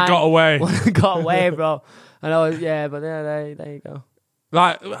 8, one 9. that got away. Got away, bro. And I was, yeah, but there you go.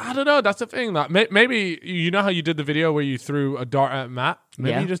 Like, I don't know. That's the thing. Like, maybe you know how you did the video where you threw a dart at Matt? Maybe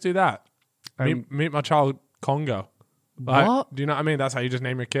Yeah. you just do that. Meet my child Congo. Like, What? Do you know what I mean? That's how you just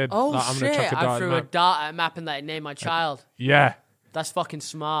name your kid. Oh, like, I'm gonna shit. chuck a I dart threw at a Matt. dart at a map and let it name my child. Yeah. That's fucking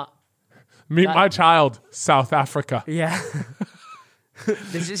smart. Meet my child, South Africa. Yeah.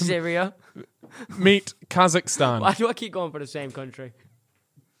 This is Syria. Meet Kazakhstan. Why do I keep going for the same country?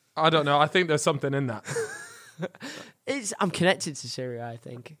 I don't know. I think there's something in that. I'm connected to Syria, I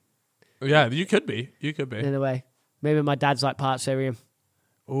think, Yeah, you could be. You could be. in a way. Maybe my dad's like part Syrian.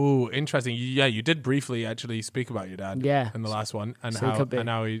 Ooh, interesting. Yeah, you did briefly actually speak about your dad. Yeah. In the last one, and So he could be.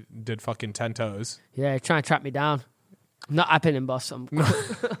 how he did fucking 10 toes. Yeah, trying to track me down. I'm not happening, boss. I'm too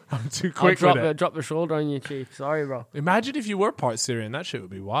I'll quick with it. drop the shoulder on you, chief. Sorry, bro. Imagine if you were part Syrian. That shit would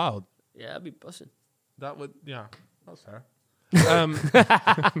be wild. Yeah, I'd be bussing. That would, yeah, that's fair.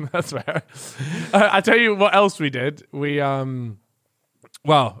 That's fair. I tell you what else we did. We,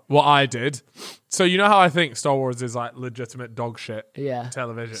 well, what I did. So you know how I think Star Wars is like legitimate dog shit Yeah.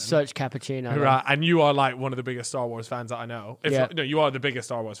 television. Such cappuccino. Right, and you are like one of the biggest Star Wars fans that I know. Yeah. No, you are the biggest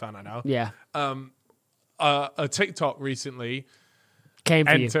Star Wars fan I know. Yeah. A TikTok recently Came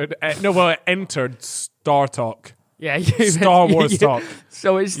for you. it entered Star Talk. Yeah. Star Wars talk.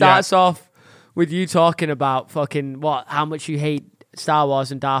 So it starts off with you talking about fucking how much you hate Star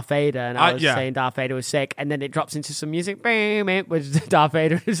Wars and Darth Vader, and I was saying Darth Vader was sick, and then it drops into some music with Darth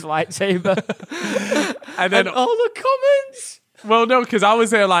Vader and his lightsaber, and then all the comments. Well, no, because I was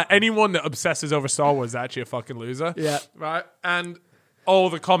there like anyone that obsesses over Star Wars is actually a fucking loser. Yeah. Right? And all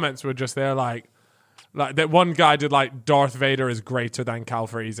the comments were just there like, Like that one guy did like Darth Vader is greater than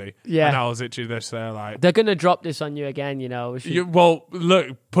Calfreezy. Yeah. And I was literally this there like They're gonna drop this on you again, you know. well,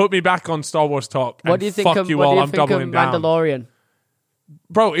 look, put me back on Star Wars talk. What and do you think fuck of, you what all, do you I'm think doubling of down. Mandalorian?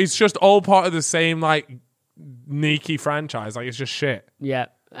 Bro, it's just all part of the same like Nikki franchise. Like it's just shit. Yeah.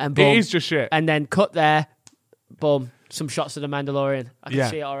 And boom. It is just shit. And then cut there, boom, some shots of the Mandalorian. I can Yeah.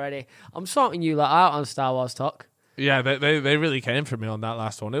 see it already. I'm sorting you lot out on Star Wars talk. Yeah, they really came for me on that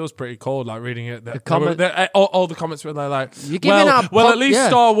last one. It was pretty cold, like reading it. All the comments were like, You're giving well, out at least yeah.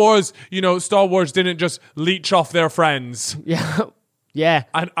 Star Wars, Star Wars didn't just leech off their friends. Yeah. Yeah.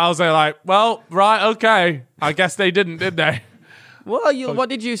 And I was like, well, right, okay. I guess they didn't, did they? What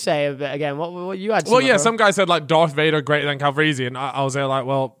did you say of it again? What you had? Well, yeah, some guy said like Darth Vader greater than Calfreezy, and I was there like,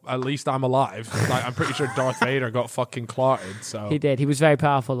 well, at least I'm alive. Like I'm pretty sure Darth Vader got fucking clarted. So He did. He was very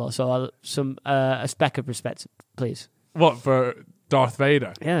powerful, though. So a speck of respect, please. what for Darth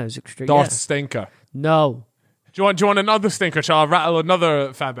Vader? Yeah, it was extreme. Darth Yeah. Stinker. No. Do you want another stinker? Shall I rattle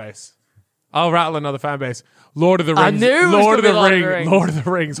another fan base? I'll rattle another fan base. Lord of the Rings. I knew it was Lord of gonna the be Rings. Lord of the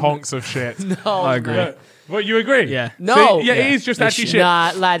Rings honks of shit. No, I agree. man. Well, you agree? Yeah. No. See, yeah, it is just actually shit.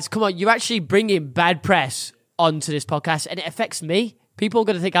 Nah, lads, come on. You're actually bringing bad press onto this podcast, and it affects me. People are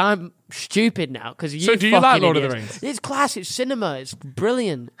going to think I'm stupid now because you. So do you like fucking Lord of the idiots. Rings? It's class. It's cinema. It's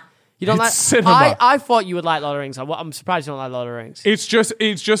brilliant. You don't It's like cinema. I thought you would like Lord of the Rings. I'm surprised you don't like Lord of the Rings.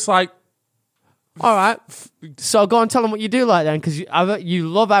 It's just like All right. So go on, tell them what you do like then, because you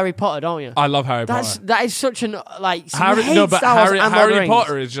love Harry Potter, don't you? I love Harry Potter. That is such an like. Harry, you no, hate but Star Wars and Lord of the Harry Rings.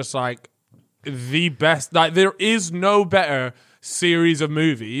 Potter is just like the best. Like there is no better series of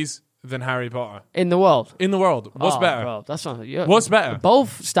movies than Harry Potter in the world. in the world. What's Oh, better? Bro, that's not. What's better?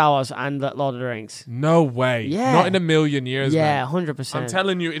 Both Star Wars and the Lord of the Rings. No way. Yeah. Not in a million years. Yeah, man. 100%. I'm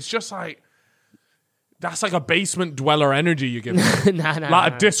telling you, it's just like that's like a basement dweller energy you give me. nah,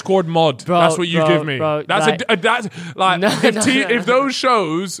 Like a Discord mod. Bro, that's what you bro, give me. bro, That's like- that's like No, if, no, if those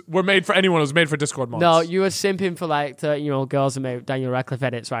shows were made for anyone, it was made for Discord mods. No, you were simping for like 13-year-old girls and make Daniel Radcliffe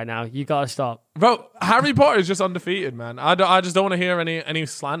edits right now. You gotta stop. Bro, Harry Potter is just undefeated, man. I just don't want to hear any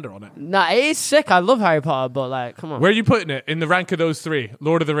slander on it. Nah, it is sick. I love Harry Potter, but like, come on. Where are you putting it in the rank of those three?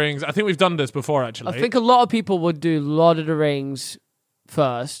 Lord of the Rings. I think we've done this before, actually. I think a lot of people would do Lord of the Rings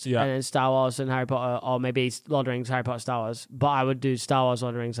first, Yeah. and then Star Wars and Harry Potter, or maybe Lord of the Rings, Harry Potter, Star Wars. But I would do Star Wars,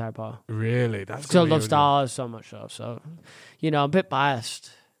 Lord of the Rings, Harry Potter. Really, that's Because I gonna be love really- Star Wars so much, though. So, I'm a bit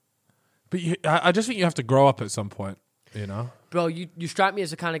biased. But I just think you have to grow up at some point. You know. Bro, you strike me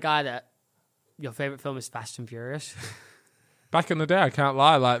as the kind of guy that your favorite film is Fast and Furious. Back in the day, I can't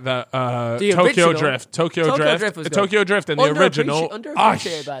lie, like the The Tokyo original- Drift, Tokyo Tokyo Drift, Drift was good. Tokyo Drift, and the original.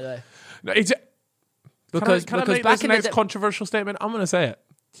 Underappreciated, by the way. No, it's Because can I because make back this in the next day, controversial statement? I'm going to say it.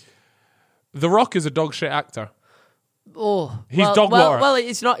 The Rock is a dog shit actor. He's dog water. Well,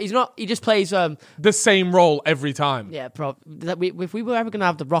 it's not. He's not. He just plays. The same role every time. Yeah, bro. If we were ever gonna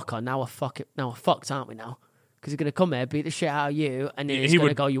have the Rock on, now we're fucked, aren't we? Now, because he's gonna come here, beat the shit out of you, and then he's He gonna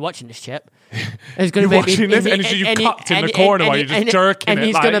would- go, "You watching this chip?" And he's gonna You make me- watching this? And you cupped in the corner while you're just jerking and it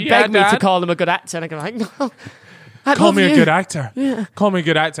he's like, gonna "Yeah, beg me to Dad." call him a good actor, and I'm like, "No, I Call love me you." a good actor. Yeah. Call me a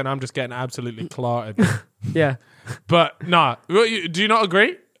good actor, and I'm just getting absolutely clarted. Yeah. But nah, do you not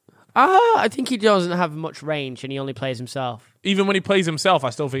agree? I think he doesn't have much range, and he only plays himself. Even when he plays himself, I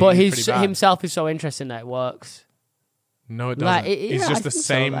still think But he's pretty bad. himself is so interesting that it works. No, it doesn't. He's yeah, just I the think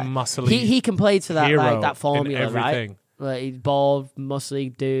same so, like, muscly He can play to that hero that formula, in right? everything. Like he's bald,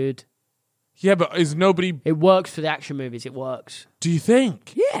 muscly dude. Yeah, but is nobody? It works for the action movies. It works. Do you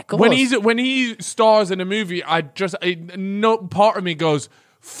think? Yeah, of When course. when he stars in a movie, no part of me goes,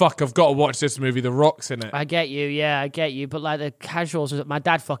 "Fuck, I've got to watch this movie." The Rock's in it. I get you. Yeah, I get you. But like the casuals, my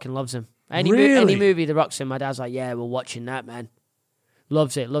dad fucking loves him. Any Really? movie The Rock's in, my dad's like, yeah, we're watching that, man.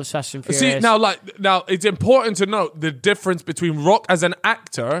 Loves it. Loves Fast and Furious. See now, it's important to note the difference between Rock as an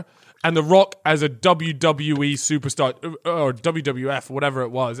actor and The Rock as a WWE superstar or WWF, whatever it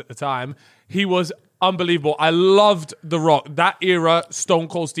was at the time. He was unbelievable. I loved The Rock. That era, Stone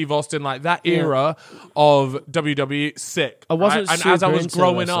Cold Steve Austin, like that era of WWE, sick. I wasn't right? And as I super was into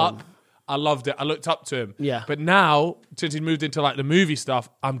growing wrestling. up, I loved it. I looked up to him. Yeah. But now, since he moved into like the movie stuff,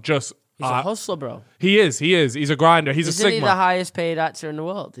 I'm just He's a hustler, bro. He is. He's a grinder. He's Isn't a he Sigma. the highest paid actor in the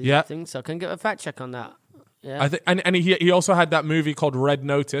world? Yeah. I think so. Can get a fact check on that. Yeah. I think, and he also had that movie called Red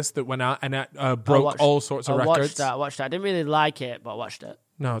Notice that went out and that broke all sorts of records. I watched that. I didn't really like it, but I watched it.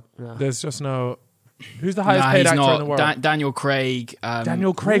 No, there's just no. Who's the highest Nah, paid he's actor not. in the world? Daniel Craig.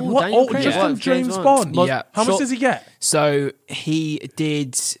 Daniel Craig. Ooh, What? Daniel Oh, Craig just worked from James James Bond. Bond. Yeah. How much does he get? So he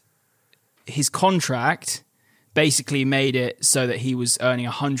did his contract. Basically, made it so that he was earning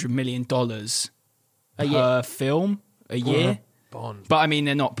 $100 million A year. per film a year. Bond. But I mean,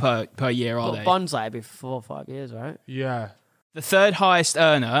 they're not per year, are But they? Bond's like every 4 or 5 years, right? Yeah. The third highest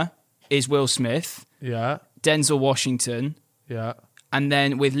earner is Will Smith, Yeah. Denzel Washington, Yeah. and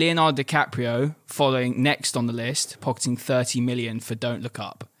then with Leonardo DiCaprio following next on the list, pocketing 30 million for Don't Look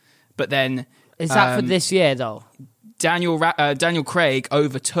Up. But then Is that for this year, though? Daniel Craig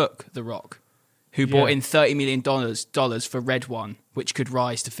overtook The Rock, who brought Yeah. in $30 million for Red One, which could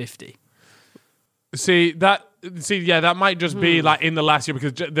rise to 50. That might just be like in the last year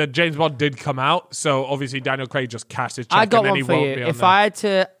because the James Bond did come out, so obviously Daniel Craig just cashed his check. I got and then one he for won't you. be on If there. I had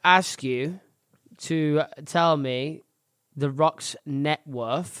to ask you to tell me The Rock's net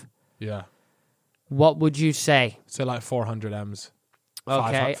worth, Yeah. what would you say? So like 400 M's.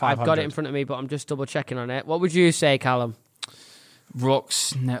 Okay, I've got it in front of me, but I'm just double checking on it. What would you say, Callum?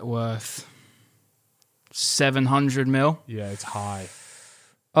 Rock's net worth 700 mil. Yeah, it's high.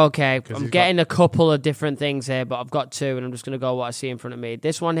 Okay, I'm he's getting a couple of different things here, but I've got two, and I'm just going to go what I see in front of me.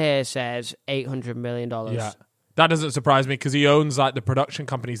 This one here says $800 million. Yeah. That doesn't surprise me because he owns like the production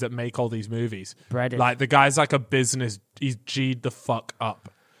companies that make all these movies. Breaded. Like the guy's like a business. He's G'd the fuck up.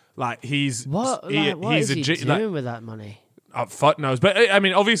 Like he's What he's is he G, doing with that money? fuck knows. But I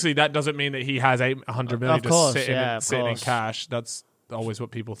mean, obviously that doesn't mean that he has 800 million Of course, just sitting in course. cash. That's always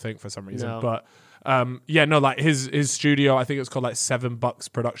what people think for some reason. No. But like his studio, I think it's called like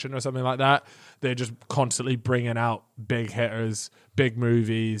 $7 production or something like that. They're just constantly bringing out big hitters, big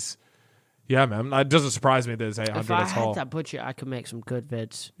movies. Yeah, man. It doesn't surprise me there's 800 If I at all. had that budget, I could make some good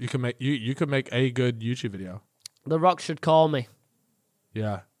vids. You could make a good YouTube video. The Rock should call me.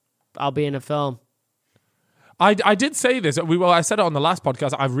 Yeah. I'll be in a film. I did say this. I said it on the last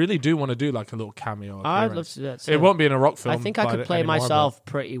podcast. I really do want to do like a little cameo. I'd appearance. love to do that too. It won't be in a Rock film. I think I could play anymore, myself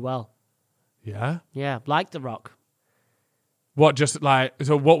pretty well. but- Yeah. Yeah, like The Rock. What? Just like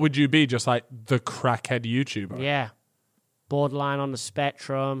so? What would you be? Just like the crackhead YouTuber? Yeah. Borderline on the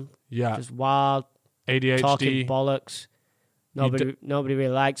spectrum. Yeah. Just wild, ADHD. talking bollocks. Nobody really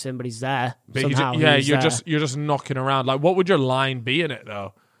likes him, but he's there. But Somehow you're he's there. just knocking around. Like, what would your line be in it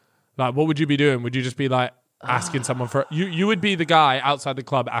though? Like, what would you be doing? Would you just be like asking someone for you would be the guy outside the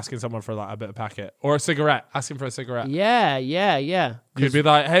club asking someone for like a bit of packet or a cigarette, asking for a cigarette. Yeah. You'd be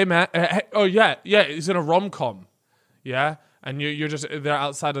like, hey man, oh yeah, it's in a rom-com, yeah, and you're just there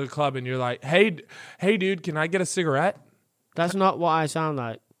outside of the club and you're like, hey dude, can I get a cigarette? That's not what I sound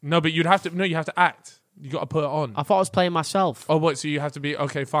like. No, but you have to act. You got to put it on. I thought I was playing myself. Oh, what? So you have to be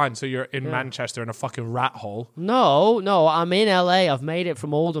okay, fine. So you're in Manchester in a fucking rat hole. No, I'm in LA. I've made it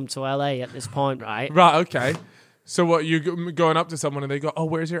from Oldham to LA at this point, right? Right, okay. So what, you going up to someone and they go, oh,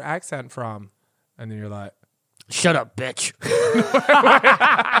 where's your accent from? And then you're like, Shut up, bitch.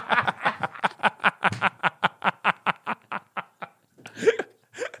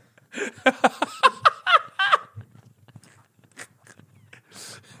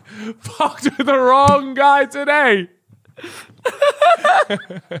 fucked with the wrong guy today.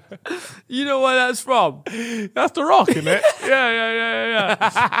 You know where that's from? That's The Rock, isn't it?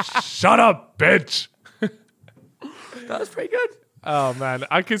 Yeah. Shut up, bitch. That's pretty good. Oh, man.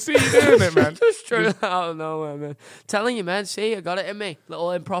 I can see you doing it, man. Just straight out of nowhere, man. Telling you, man. See, I got it in me. Little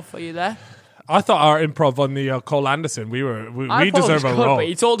improv for you there. I thought our improv on the Cole Anderson, we deserve a role. But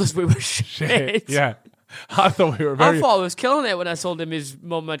he told us we were shit. Yeah. I thought we were I very... thought I was killing it when I told him his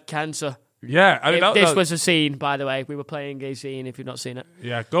mum had cancer. Yeah. I mean, This was a scene, by the way. We were playing a scene, if you've not seen it.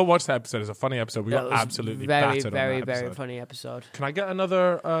 Yeah, go watch that episode. It's a funny episode. We It got was absolutely very, battered very, on that very episode. funny episode. Can I get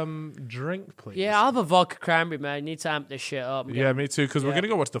another drink, please? Yeah, I'll have a vodka cranberry, man. Need to amp this shit up. Yeah, me too, because we're Yeah. going to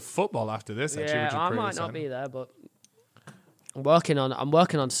go watch the football after this, actually, Yeah, which is I pretty might not exciting. be there, but I'm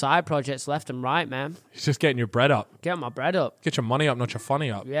working on side projects left and right, man. It's just getting your bread up. Getting my bread up. Get your money up, not your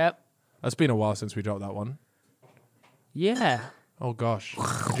funny up. Yep. That's been a while since we dropped that one. Yeah. Oh, gosh.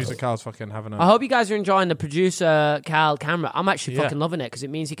 Producer Carl's fucking having I a... hope you guys are enjoying the producer Cal camera. I'm actually Yeah. fucking loving it because it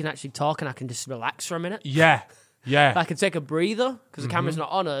means he can actually talk and I can just relax for a minute. Yeah. I can take a breather because the camera's not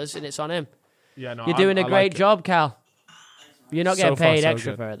on us and it's on him. Yeah, no, You're doing a I great like it. job, Cal. You're not So getting far, paid so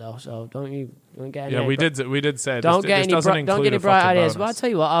extra good. for it though, so don't get any. Yeah, we did say Don't this, get this any. doesn't Don't include get any a bright fucking ideas. But I'll bonus. tell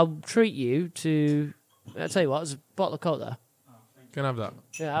you what, I'll treat you to. I'll tell you what, there's a bottle of Coke there. Can I have that?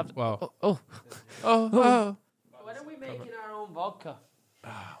 Yeah. I've, Wow. Oh. Oh. When are we making our own vodka?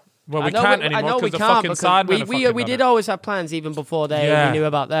 Well, I we know can't I anymore know we because the can't fucking because sidemen we did always have plans even before they Yeah. knew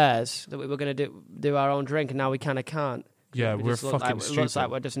about theirs that we were going to do our own drink and now we kind of can't. Yeah, We we're just look fucking It stupid. looks like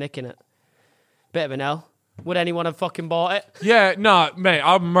we're just nicking it. Bit of an L. Would anyone have fucking bought it? Yeah, no, mate,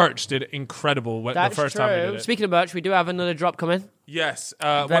 our merch did incredible the That's first true. time we did it. Speaking of merch, we do have another drop coming. Yes,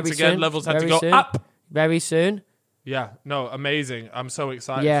 Very once again, soon. levels had to Very go soon. up. Very soon. Yeah, no, amazing. I'm so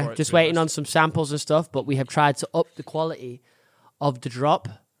excited for Yeah, it. just to be waiting on honest. some samples and stuff, but we have tried to up the quality of the drop.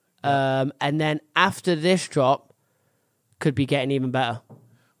 And then after this drop, could be getting even better.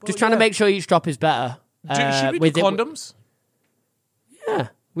 Just trying to make sure each drop is better. Should we do condoms? Yeah,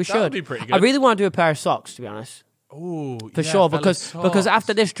 we should. That would be pretty good. I really want to do a pair of socks, to be honest. Ooh, For yeah, sure, fellas, because socks.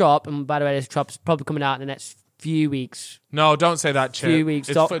 after this drop, and by the way, this drop's probably coming out in the next few weeks. No, don't say that, Chip. Few weeks,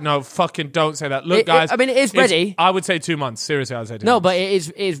 No, fucking don't say that. Look, guys. I mean, it is ready. I would say 2 months. Seriously, I would say 2 months. No, but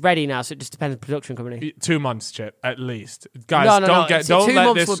it is ready now, so it just depends on the production company. 2 months, Chip, at least. Guys, No. don't Two let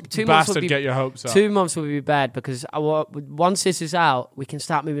months this would- 2 months would bastard be- get your hopes up. 2 months will be bad because once this is out, we can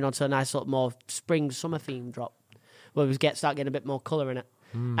start moving on to a nice little more spring summer theme drop where we start getting a bit more colour in it.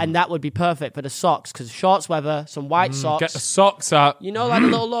 And that would be perfect for the socks because shorts weather, some white socks. Get the socks up. You know, like the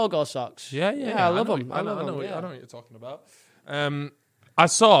little logo socks. Yeah. I love know them. what- I know what yeah. you're talking about. I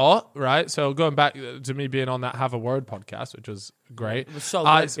saw, right, so going back to me being on that Have a Word podcast, which was great. It was so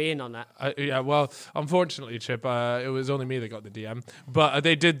good being on that. Yeah, well, unfortunately, Chip, it was only me that got the DM. But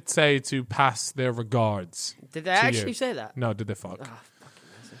they did say to pass their regards. Did they to actually you. say that? No, did they fuck?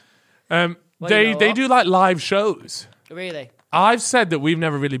 Well, They you know they what? do like live shows. Really? I've said that we've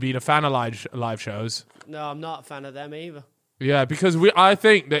never really been a fan of live shows. No, I'm not a fan of them either. Yeah, because I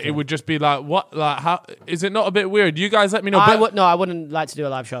think that it would just be like, what, like, how is it not a bit weird? You guys let me know. I wouldn't like to do a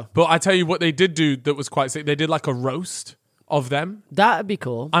live show. But I tell you what they did do that was quite sick. They did like a roast of them, That'd be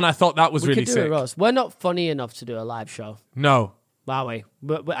cool. and I thought that was We really could do sick. a roast. We're not funny enough to do a live show, No, are we?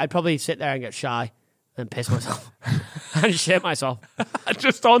 But I'd probably sit there and get shy and piss myself and shit myself.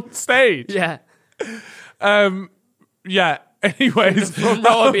 just on stage. Yeah. Yeah. Anyways, Front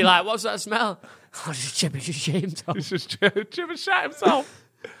row would be like, what's that smell? Oh, just Chip himself. it's just Jim and shat himself.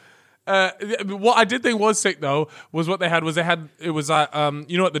 What I did think was sick though was what they had it was like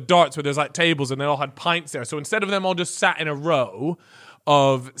you know at the darts where there's like tables and they all had pints there. So instead of them all just sat in a row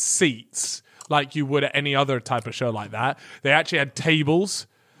of seats like you would at any other type of show like that, they actually had tables.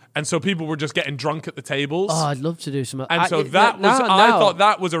 And so people were just getting drunk at the tables. Oh, I'd love to do some. And so that was, I thought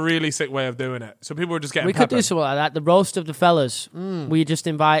that was a really sick way of doing it. So people were just getting we could do peppered. something like that. The roast of the fellas. We just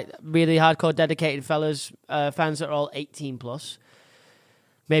invite really hardcore, dedicated fellas, fans that are all 18 plus.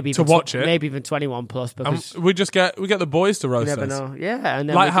 Maybe To even watch it. Maybe even 21 plus. Because We get the boys to you roast never us. know. Yeah, and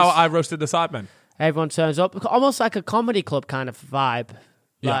then Like we how just- I roasted the Sidemen. everyone turns up, almost like a comedy club kind of vibe.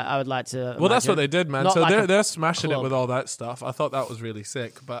 Yeah. Like, I would like to. Well, that's imagine. what they did, man. Not So like they're smashing club. it with all that stuff. I thought that was really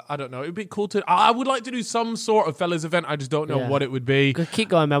sick, but I don't know. It'd be cool to. I would like to do some sort of fellas event. I just don't know Yeah. what it would be. Keep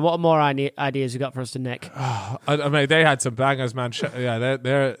going, man. What more ideas you got for us to nick? I mean, they had some bangers, man. Yeah,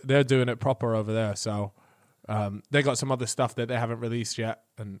 they're doing it proper over there. So they got some other stuff that they haven't released yet,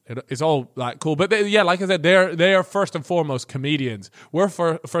 and it's all like cool. But like I said, they are first and foremost comedians. We're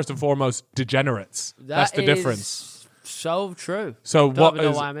first and foremost degenerates. That's the difference. So true. So Don't what even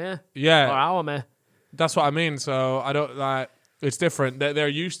know is- why I'm here. Yeah. Or how I'm here. That's what I mean. So I don't like. It's different. They're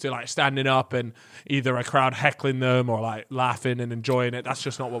used to like standing up and either a crowd heckling them or like laughing and enjoying it. That's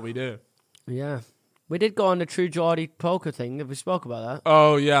just not what we do. Yeah. We did go on the True Geordie poker thing. Have we spoke about that?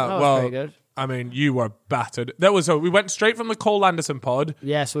 Oh yeah. That was well, pretty good. I mean, you were battered. We went straight from the Cole Anderson pod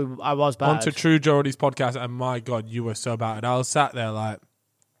Yes, I was bad. onto True Geordie's podcast, and my God, you were so battered. I was sat there like,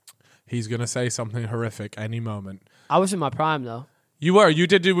 he's gonna say something horrific any moment. I was in my prime though. You were. You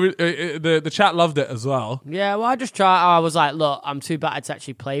did do. The chat loved it as well. Yeah, well, I was like, look, I'm too bad to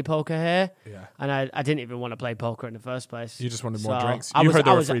actually play poker here. Yeah. And I didn't even want to play poker in the first place. You just wanted more So drinks. I You was- heard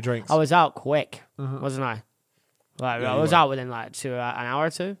there I were was- free drinks. I was out quick, wasn't I? Like, Yeah, I you was were. out within like an hour or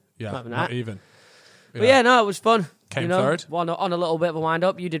two. Yeah, Not even not that. even. But yeah, no, it was fun. Came third. On a little bit of a wind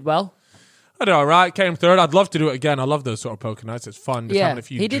up. You did well. I did all right. Came third. I'd love to do it again. I love those sort of poker nights. It's fun. Just having a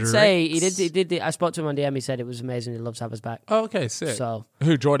few he did drinks. say he did. I spoke to him on DM. He said it was amazing. He loves to have us back. Oh, okay, sick. So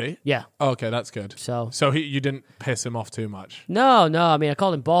Who, Jordy? yeah. Oh, okay, that's good. So You didn't piss him off too much. no. I mean, I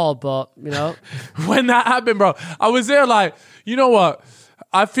called him bald, but you know, When that happened, bro, I was there like, you know what?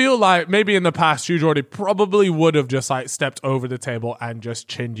 I feel like maybe in the past, you, Jordy, probably would have just like stepped over the table and just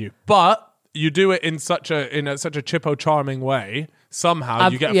chinned you. But you do it in such a chippo charming way. Somehow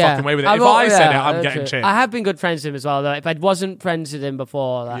you get a fucking way with it. If I said it, I'm getting chinned. I have been good friends with him as well, though. If I wasn't friends with him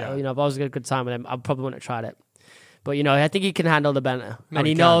before, like, Yeah. you know, if I was a good time with him, I probably wouldn't have tried it. But you know, I think he can handle the banter, and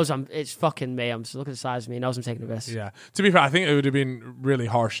he he can. knows it's fucking me. I'm just looking at the size of me. He knows I'm taking the risk. Yeah. To be fair, I think it would have been really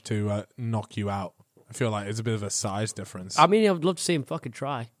harsh to knock you out. I feel like it's a bit of a size difference. I mean, I'd love to see him fucking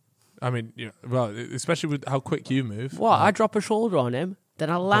try. I mean, well, especially with how quick you move. What? I drop a shoulder on him, then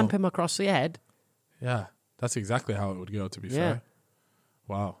I lamp him across the head. Yeah, that's exactly how it would go. To be Yeah. fair,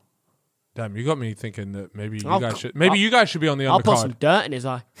 wow, damn, you got me thinking that maybe you I'll guys co- should. Maybe you guys should be on the I'll put some undercard. dirt in his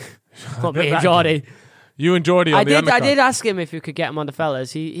eye. Not me and back. Jordy. You and Jordy on I the undercard. did ask him if we could get him on the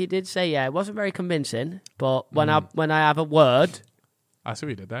fellas. He did say yeah. It wasn't very convincing, but when I have a word, I see what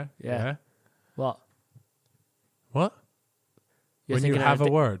you did there. Yeah. What? What? You're When you thinking have of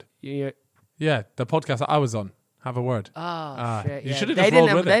a word. You're, Yeah, the podcast that I was on. Have a word. shit. You Yeah. should have They just rolled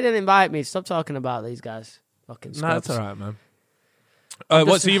didn't. with They it. didn't invite me. Stop talking about these guys. Fucking No, scrubs. that's all right, man.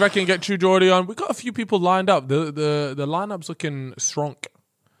 What? So you reckon get True Geordie on? We got a few people lined up. The lineup's looking strong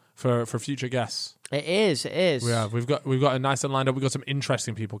for future guests. It is. It is. Yeah, we've got a nice one lined up. We've got some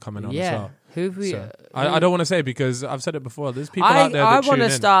interesting people coming on as Yeah. well. Who have we? So, I don't want to say because I've said it before. There's people out there I that want tune to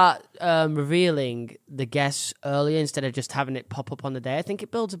in. start revealing the guests earlier instead of just having it pop up on the day. I think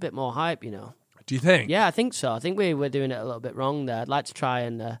it builds a bit more hype, you know. Do you think? Yeah, I think so. I think we're doing it a little bit wrong there. I'd like to try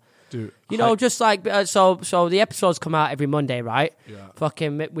and, Do you know, just like so the episodes come out every Monday, right? Yeah.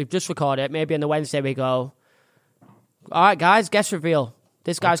 Fucking, we've just recorded it. Maybe on the Wednesday we go, all right, guys, guest reveal.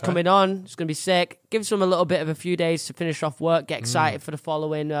 This guy's Okay. coming on. It's going to be sick. Gives them a little bit of a few days to finish off work, get excited for the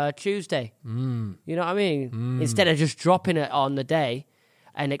following Tuesday. You know what I mean? Instead of just dropping it on the day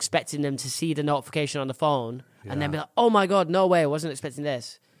and expecting them to see the notification on the phone and then be like, oh my God, no way, I wasn't expecting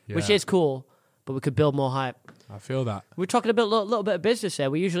this. Which Yeah. is cool, but we could build more hype. I feel that. We're talking a little bit of business here.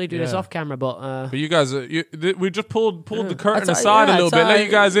 We usually do this Yeah. off camera, but But you guys, we just pulled the curtain That's- aside yeah, a little bit, it's, let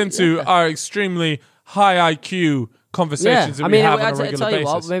you guys into our extremely high IQ conversations that we have on a regular tell you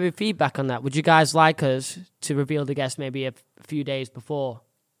basis. what, maybe feedback on that. Would you guys like us to reveal the guest maybe a few days before?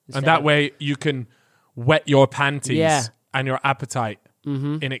 And that way you can wet your panties Yeah. and your appetite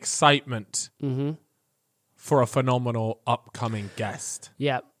in excitement for a phenomenal upcoming guest.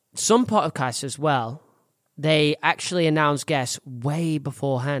 Yeah. Some podcasts as well, they actually announce guests way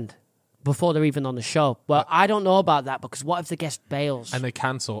beforehand, before they're even on the show. Well, I don't know about that because what if the guest bails? And they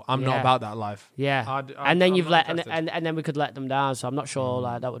cancel. I'm not Yeah. about that life. Yeah, and then I'm you've not let interested. and then we could let them down. So I'm not sure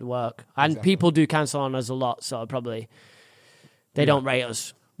like that would work. And people do cancel on us a lot, so probably they don't rate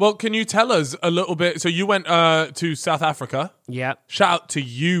us. Well, can you tell us a little bit? So you went to South Africa. Yeah, Shout out to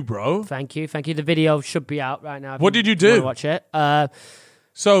you, bro. thank you. The video should be out right now. If What did you do? wanna watch it.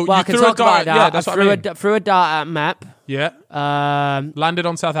 So Well, I you can threw a talk about dart. that. Yeah, that's what I mean. Threw a dart at map. Yeah. Landed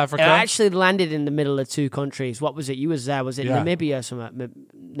on South Africa. It actually landed in the middle of two countries. What was it? You was there. Was it Yeah. Namibia or something?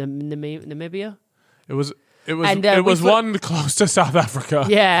 Namibia? It was And, it we was flipped- one close to South Africa.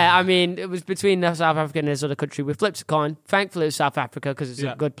 Yeah, I mean, it was between South Africa and this other country. We flipped a coin. Thankfully, it was South Africa because it's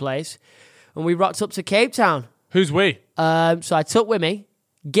Yeah. a good place. And we rocked up to Cape Town. Who's we? So I took with me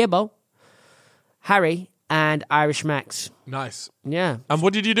Gibbo, Harry, and Irish Max. Nice. Yeah. And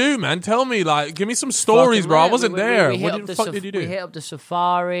what did you do, man? Tell me, like, give me some stories, bro. I wasn't there. We hit What up the fuck did you We do? hit up the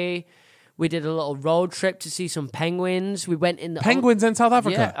safari. We did a little road trip to see some penguins. We went in the Penguins in South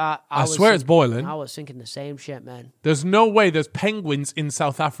Africa? Yeah, I was swear it's boiling. I was thinking the same shit, man. There's no way there's penguins in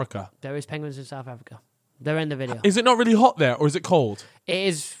South Africa. There is penguins in South Africa. They're in the video. Is it not really hot there, or is it cold? It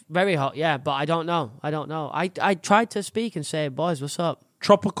is very hot, yeah, but I don't know. I tried to speak and say, boys, what's up?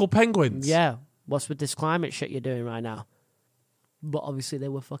 Tropical penguins? Yeah, what's with this climate shit you're doing right now? But obviously they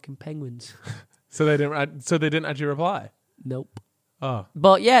were fucking penguins. So they didn't actually reply? Nope. Oh.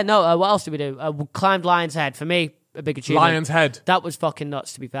 But yeah, no, what else did we do? We climbed Lion's Head. For me, a big achievement. Lion's Head. That was fucking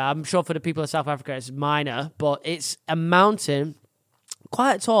nuts, to be fair. I'm sure for the people of South Africa it's minor, but it's a mountain,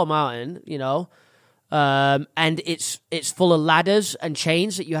 quite a tall mountain, you know. And it's full of ladders and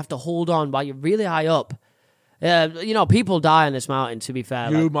chains that you have to hold on while you're really high up. You know, people die on this mountain, to be fair.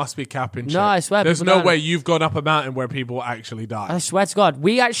 You Like, must be capping shit. No, I swear, There's people no die. way you've gone up a mountain where people actually die. I swear to God.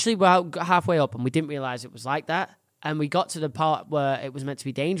 We actually were halfway up and we didn't realize it was like that. And we got to the part where it was meant to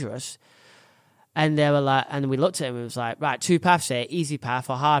be dangerous. And they were like, and we looked at him and it was like, right, two paths here, easy path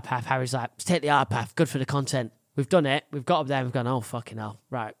or hard path. Harry's like, let's take the hard path, good for the content. We've done it. We've got up there and we've gone, oh, fucking hell.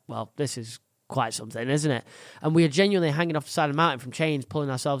 Right, well, this is quite something, isn't it? And we are genuinely hanging off the side of the mountain from chains, pulling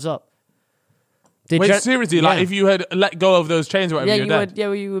ourselves up. Wait, seriously? Yeah. Like, if you had let go of those chains or whatever, yeah, you're dead?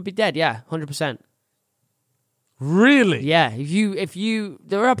 you would be dead, yeah, 100%. Really? Yeah, if you,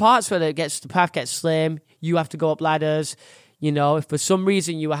 there are parts where the path gets slim, you have to go up ladders. You know, if for some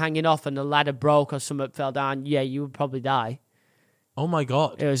reason you were hanging off and the ladder broke or something fell down, yeah, you would probably die. Oh my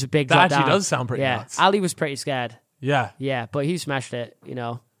God. It was a big That drop actually down. does sound pretty yeah. nuts. Ali was pretty scared. Yeah. Yeah, but he smashed it, you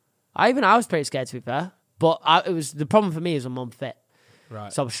know. I was pretty scared, to be fair. But it was the problem for me is I'm unfit.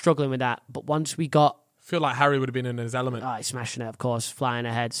 Right. So I was struggling with that. But once we got, I feel like Harry would have been in his element. smashing it, of course, flying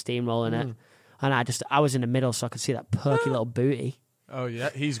ahead, steamrolling it. And I was in the middle so I could see that perky little booty. Oh yeah,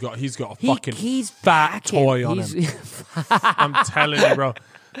 he's got a fucking He's fat packing. toy on him. I'm telling you, bro.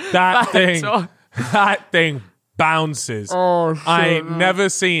 That thing bounces. Oh, shit, I ain't man. never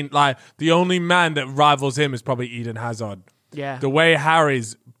seen, like, the only man that rivals him is probably Eden Hazard. Yeah. The way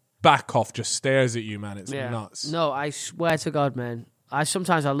Harry's back off just stares at you, man, it's nuts. No, I swear to God, man.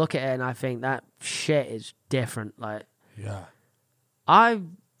 Sometimes I look at it and I think that shit is different. Like, Yeah. I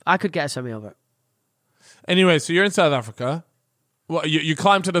could get a semi over it. Anyway, so you're in South Africa. Well, you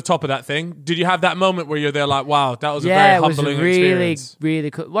climbed to the top of that thing. Did you have that moment where you're there like, wow, that was a very humbling experience?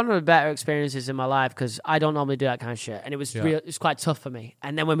 Really cool. One of the better experiences in my life because I don't normally do that kind of shit. And it was it's quite tough for me.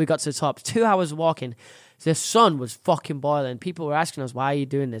 And then when we got to the top, 2 hours walking, the sun was fucking boiling. People were asking us, why are you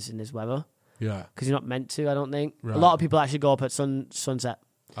doing this in this weather? Yeah. Because you're not meant to, I don't think. Right. A lot of people actually go up at sunset.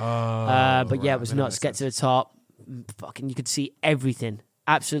 But yeah, it was nuts. Get to the top. Fucking, you could see everything.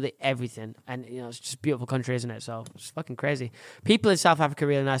 Absolutely everything. And, it's just a beautiful country, isn't it? So it's fucking crazy. People in South Africa are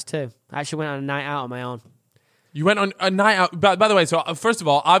really nice too. I actually went on a night out on my own. You went on a night out. By the way, so first of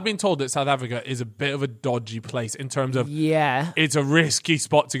all, I've been told that South Africa is a bit of a dodgy place in terms of it's a risky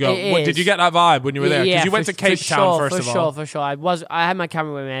spot to go. Did you get that vibe when you were there? Because you went to Cape Town first of all. For sure. I had my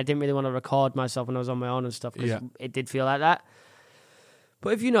camera with me. I didn't really want to record myself when I was on my own and stuff because it did feel like that.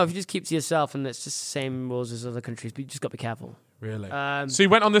 But if you just keep to yourself and it's just the same rules as other countries, but you just got to be careful. Really? So you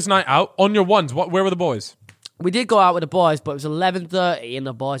went on this night out on your ones. Where were the boys? We did go out with the boys, but it was 11:30 and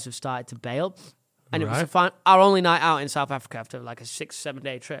the boys have started to bail. And it was our only night out in South Africa after like a 6-7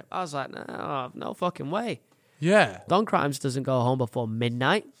 day trip. I was like, no fucking way. Yeah. Don Crimes doesn't go home before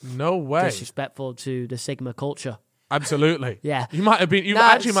midnight. No way. Disrespectful to the Sigma culture. Absolutely. Yeah. You might have been. You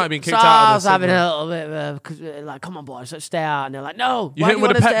actually might have been kicked out. I was having a little bit like, come on, boys, let's stay out. And they're like, no. You hit them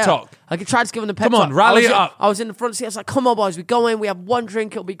with a pep talk. I tried to give them the pep talk. Come on, rally it up. I was in the front seat. I was like, come on, boys, we go in. We have one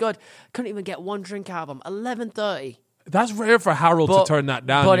drink. It'll be good. Couldn't even get one drink out of them. 11:30. That's rare for Harold to turn that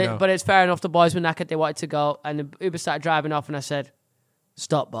down. But it's fair enough. The boys were knackered. They wanted to go. And the Uber started driving off. And I said,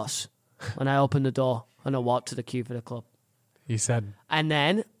 stop, boss. And I opened the door. And I walked to the queue for the club. He said. And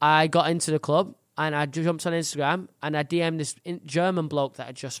then I got into the club. And I jumped on Instagram. And I DM'd this German bloke that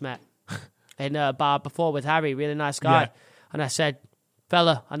I just met in a bar before with Harry. Really nice guy. Yeah. And I said,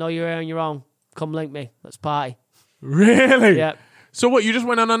 fella, I know you're here on your own. Come link me. Let's party. Really? Yeah. So what, you just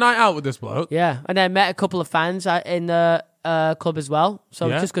went on a night out with this bloke? Yeah, and then met a couple of fans in the club as well. So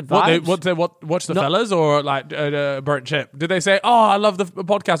just good vibes. Watch the fellas or like Burnt Chip? Did they say, "Oh, I love the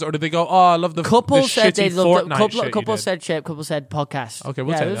podcast," or did they go, "Oh, I love the couple the said they loved Fortnite couple said Chip, couple said podcast. Okay,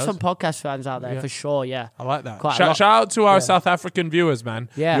 we'll take there's those. some podcast fans out there for sure. Yeah, I like that. Quite Shout out to our South African viewers, man.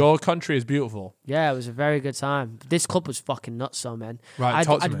 Yeah, your country is beautiful. Yeah, it was a very good time. This club was fucking nuts, though, man. Right,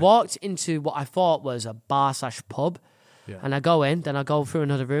 I'd walked into what I thought was a bar/pub. Yeah. And I go in, then I go through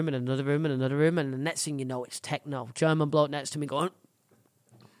another room and another room and another room, and the next thing you know, it's techno. German bloke next to me going.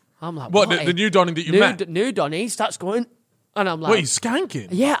 I'm like, what? The new Donny that you met? New Donny starts going, and I'm like, wait, he's skanking?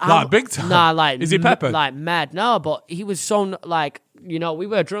 Yeah, like big time. Nah, like is he peppered? Like mad? No, but he was so like, we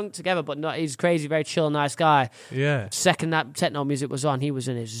were drunk together, but not. He's crazy, very chill, nice guy. Yeah. Second that techno music was on, he was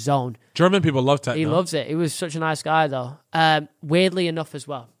in his zone. German people love techno. He loves it. He was such a nice guy, though. Weirdly enough, as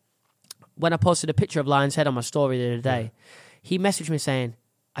well, when I posted a picture of Lion's Head on my story the other day. He messaged me saying,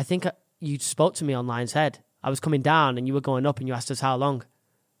 I think you spoke to me on Lion's Head. I was coming down and you were going up and you asked us how long.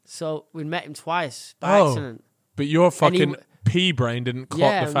 So we met him twice by accident. But your fucking pea brain didn't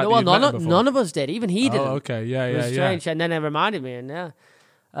clock the fact that you met him before. None of us did. Even he didn't. Oh, okay. Yeah, it was strange. And then it reminded me. And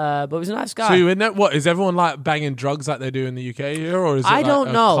but it was a nice guy. So you in there? What, is everyone like banging drugs like they do in the UK here? Or is it I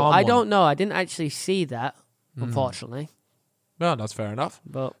don't know. I don't know. I didn't actually see that, unfortunately. Well, that's fair enough.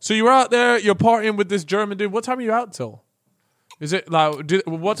 But so you were out there, you're partying with this German dude. What time are you out till? Is it like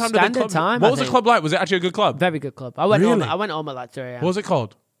what time did the club? Time, what was the club like? Was it actually a good club? Very good club. I went home at like 3 a.m. What was it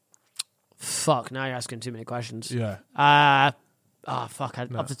called? Fuck! Now you're asking too many questions. Yeah. Off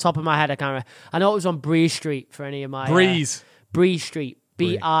the top of my head, I can't remember. I know it was on Bree Street for any of my Bree Street, Bree Street.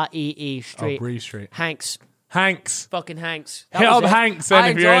 Oh, Bree Street. Hanks. Fucking Hanks. Hit up Hanks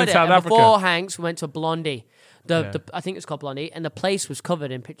then if you're in South Africa. Before Hanks, we went to Blondie. I think it's called Blondie, and the place was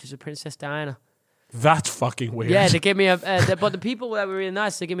covered in pictures of Princess Diana. That's fucking weird. Yeah, they gave me but the people that were really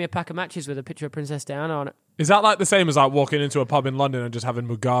nice, they gave me a pack of matches with a picture of Princess Diana on it. Is that like the same as like walking into a pub in London and just having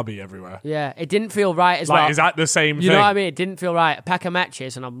Mugabe everywhere? Yeah, it didn't feel right as well. Is that the same thing? You know what I mean? It didn't feel right. A pack of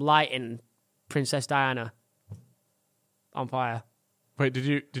matches and I'm lighting Princess Diana on fire. Wait, did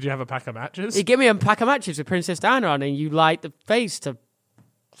you have a pack of matches? You give me a pack of matches with Princess Diana on and you light the face to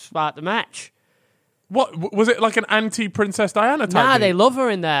spark the match. What? Was it like an anti-Princess Diana type Nah, thing? They love her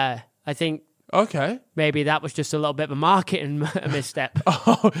in there, I think. Okay. Maybe that was just a little bit of a marketing misstep.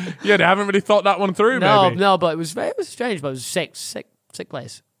 Oh, yeah, they haven't really thought that one through, maybe. No, but it was strange, but it was sick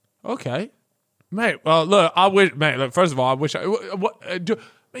place. Okay. Mate, well, look, first of all, I wish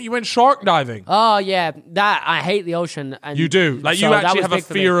mate, you went shark diving. Oh, yeah, I hate the ocean. And you do? Like, so you actually have a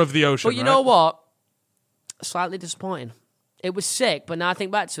fear of the ocean, But you know what? Slightly disappointing. It was sick, but now I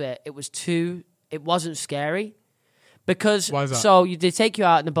think back to it, it wasn't scary. Because, why is that? So they take you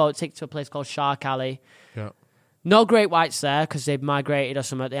out in the boat, take you to a place called Shark Alley. Yeah. No great whites there because they've migrated or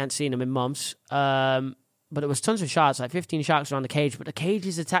something. They hadn't seen them in months. But there was tons of sharks, like 15 sharks around the cage. But the cage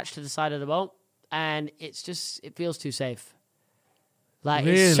is attached to the side of the boat, and it feels too safe. Like,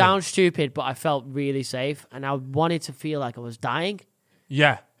 Really? it sounds stupid, but I felt really safe, and I wanted to feel like I was dying.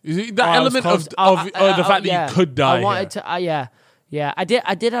 Yeah. The element of the fact that you could die. I wanted to. Yeah. I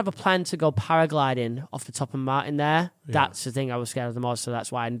did have a plan to go paragliding off the top of a mountain there. Yeah. That's the thing I was scared of the most, so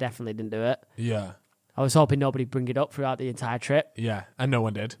that's why I definitely didn't do it. Yeah. I was hoping nobody bring it up throughout the entire trip. Yeah. And no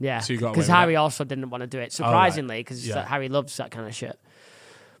one did. Yeah. So you got away because with Harry that. also didn't want to do it, surprisingly, because Yeah. Harry loves that kind of shit.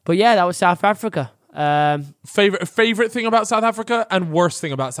 But yeah, that was South Africa. Favorite thing about South Africa and worst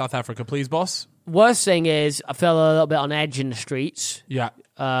thing about South Africa, please, boss. Worst thing is I felt a little bit on edge in the streets. Yeah.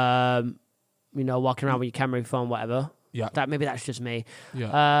 Walking around with your camera, your phone, whatever. Yeah. Maybe that's just me.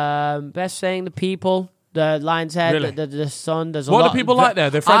 Yeah. Best thing, the people, the Lion's Head, Really? the sun. There's a What lot. are people like there?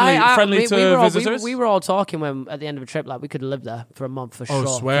 They're friendly to visitors? We were all talking at the end of a trip, like we could have lived there for a month for sure.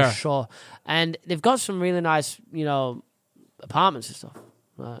 Swear. For sure. And they've got some really nice, apartments and stuff.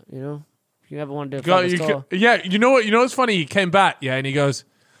 If you ever want to do a tour. Yeah, you know what? You know what's funny? He came back, and he goes,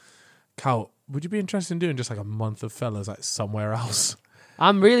 Cal, would you be interested in doing just like a month of fellas like somewhere else?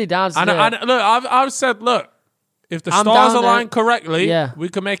 I'm really down to do it. And look, I've said, look, if the I'm stars down align there. correctly, Yeah. we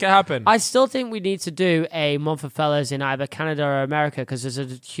can make it happen. I still think we need to do a month of fellas in either Canada or America because there's a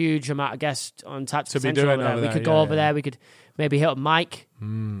huge amount of guests on tap To be potential doing over there. over We there, could go yeah, over yeah. there. We could maybe hit up Mike.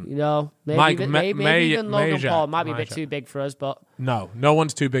 Maybe Mike, even Logan Major. Paul might be a bit Major. too big for us, but no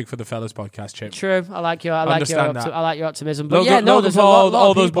one's too big for the fellas podcast, Chip. true. I like your optimism. But Logan, there's Logan a lot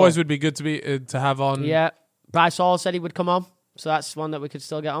all of those people. boys would be good to have on. Yeah, Bryce Hall said he would come on, so that's one that we could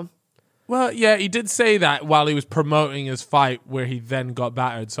still get on. Well, yeah, he did say that while he was promoting his fight, where he then got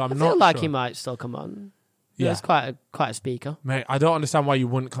battered. So I'm I not feel like sure. he might still come on. Yeah. He's quite a speaker. Mate, I don't understand why you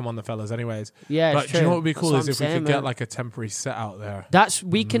wouldn't come on the fellas, anyways. Yeah, but it's do you know true. what would be cool That's is what if I'm we could saying, get man. like a temporary set out there.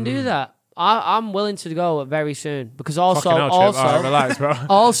 We can do that. I'm willing to go very soon because also Fucking hell, Chip. All right, relax, bro.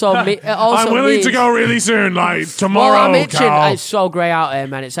 I'm willing to go really soon, like tomorrow. Well, I'm itching. Carl. It's so grey out here,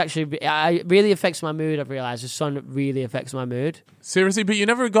 man. It's actually it really affects my mood. I've realised the sun really affects my mood. Seriously, but you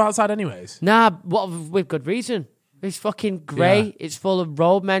never go outside anyways. Nah, with good reason. It's fucking grey. Yeah. It's full of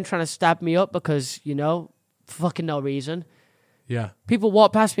roadmen trying to stab me up because fucking no reason. Yeah. People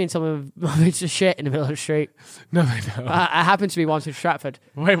walk past me and tell me I'm into shit in the middle of the street. No, they don't. I happened to be once in Stratford.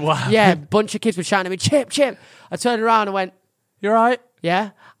 Wait, what? Yeah, a bunch of kids were shouting at me, Chip. I turned around and went, You're right. yeah.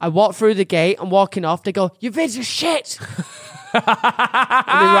 I walked through the gate. I'm walking off. They go, your vids are shit. And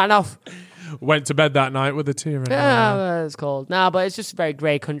they ran off. Went to bed that night with a tear in my eye. Yeah, it's cold. Nah, but it's just a very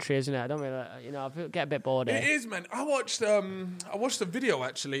grey country, isn't it? I don't really, I get a bit bored It here. is, man. I watched a video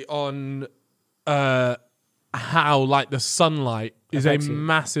actually on how like the sunlight is a Affects you.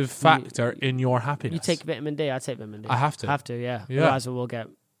 massive factor in your happiness. You take vitamin D. I take vitamin D. I have to. Yeah. Yeah. Otherwise, we'll get.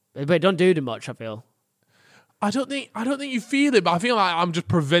 But don't do too much. I feel I don't think you feel it, but I feel like I'm just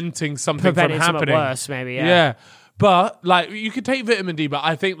preventing something preventing from something happening. worse, maybe. Yeah. But like you could take vitamin D, but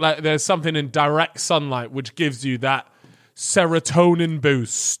I think like there's something in direct sunlight which gives you that serotonin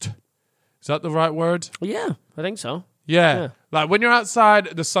boost. Is that the right word? Yeah, I think so. Yeah. Like when you're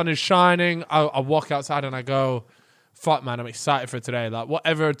outside, the sun is shining. I walk outside and I go, fuck, man, I'm excited for today. Like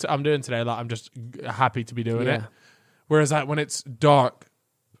whatever I'm doing today, like I'm just happy to be doing it. Yeah. Whereas like when it's dark,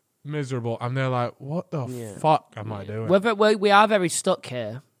 miserable, I'm there like, what the fuck am I doing? We are very stuck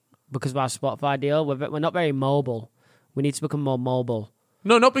here because of our Spotify deal. We're not very mobile. We need to become more mobile.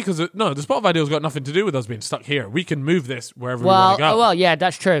 No, not because the Spotify deal's got nothing to do with us being stuck here. We can move this wherever we want to go. Well, yeah,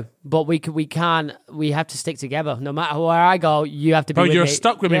 that's true. But we have to stick together. No matter where I go, you have to be Bro, with you're me.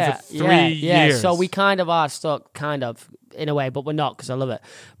 stuck with me for 3 Yeah, years. so we kind of are stuck, kind of, in a way, but we're not because I love it.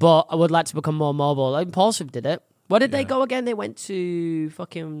 But I would like to become more mobile. Like Impulsive did it. Where did they go again? They went to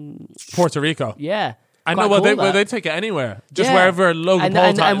fucking... Puerto Rico. Yeah. I know, Quite well, cool, that. they take it anywhere. Just Yeah. wherever Logan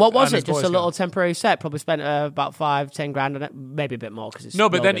Paul and what was and it? his Just boys a little go. temporary set. Probably spent about 5-10 grand on it, maybe a bit more because it's No,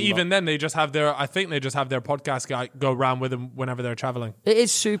 but then Logan, even then they just have their podcast guy go around with them whenever they're traveling. it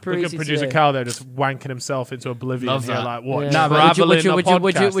is super Look easy at producer to do. Cal there just wanking himself into oblivion. Love here, that. like what? Yeah. Nah, but would you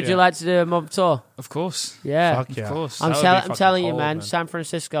Podcast, would you yeah. like to do a mob tour? Of course. Yeah. Fuck yeah. Of course. I'm That would be I'm fucking telling you, cold, man, San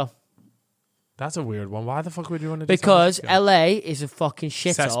Francisco. That's a weird one. Why the fuck would you want to do Because San Francisco? LA is a fucking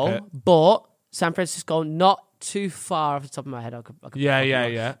shithole, Cesspit. but San Francisco not too far off the top of my head. I could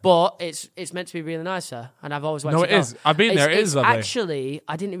Yeah. But it's meant to be really nice there, and I've always wanted No, to it go. is. I've been there. It is lovely. Actually,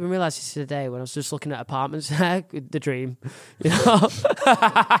 I didn't even realize this today when I was just looking at apartments there. The dream, you know.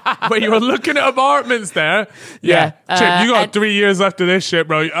 Wait, you were looking at apartments there? Yeah. Chip, you got and- 3 years left of this shit,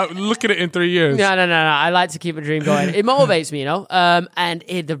 bro. Look at it in 3 years. No. I like to keep a dream going. It motivates me, you know. And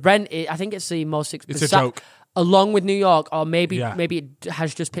the rent, I think it's the most. It's a joke. along with New York, or maybe Yeah. maybe it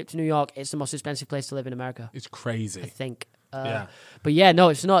has just picked New York. It's the most expensive place to live in America, It's crazy. I think. Yeah. But yeah, no,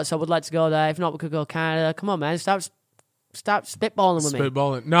 it's not. So I would like to go there. If not, we could go Canada. Come on, man, start spitballing with me.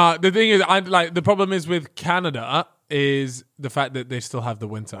 Spitballing. No, the thing is, the problem is with Canada is the fact that they still have the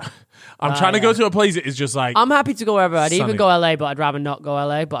winter. I'm trying to go to a place that is just like. I'm happy to go wherever. I'd sunny. even go LA, but I'd rather not go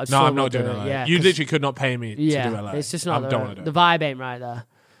LA. But No, I'm not do doing it. LA. Yeah, You 'cause- literally could not pay me to do LA. It's just not don't want to do the it. vibe ain't right there.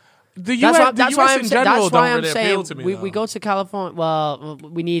 The That's US, why, that's why I'm, in sa- general that's why don't I'm really saying appeal to me. we though. go to California. Well,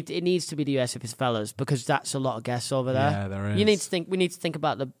 it needs to be the US if it's fellas, because that's a lot of guests over there. Yeah, there You need is. to think. We need to think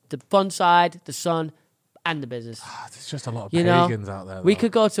about the fun side, the sun, and the business. There's just a lot of You know, pagans out there. we though.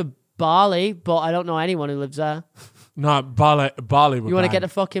 could go to Bali, but I don't know anyone who lives there. No, Bali would. You want to bang. get the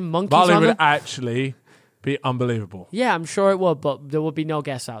fucking monkeys Bali on would them? actually be unbelievable. Yeah, I'm sure it would, but there would be no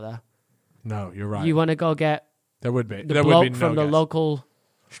guests out there. No, you're right. You want to go get There would be. the There bloke would be no from the guess. local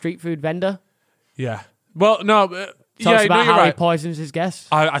street food vendor? Yeah. Well, no. Talks Yeah, about no, you're how he right. poisons his guests.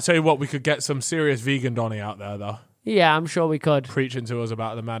 I tell you what, we could get some serious vegan Donny out there though, Yeah, I'm sure we could. preaching to us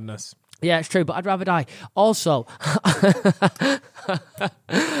about the madness. Yeah, it's true, but I'd rather die. Also,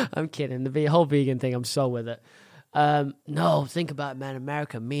 I'm kidding. The whole vegan thing, I'm so with it. No, think about it, man.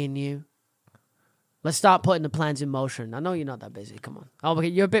 America, me and you. Let's start putting the plans in motion. I know you're not that busy. Come on. Oh, okay,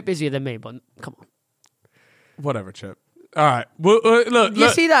 you're a bit busier than me, but come on. Whatever, Chip. All right. Well, look. You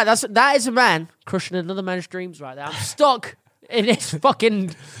see that? That is a man crushing another man's dreams right there. I'm stuck in this fucking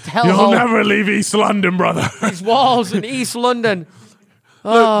You'll hellhole. never leave East London, brother. These walls in East London.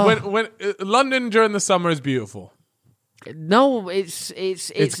 Look, when London during the summer is beautiful. No, it's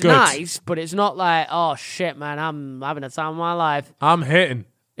good. nice, but it's not like, oh shit, man, I'm having a time of my life. I'm hitting.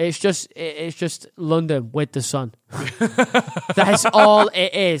 It's just London with the sun. That's all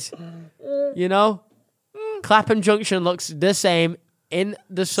it is. You know, Clapham Junction looks the same in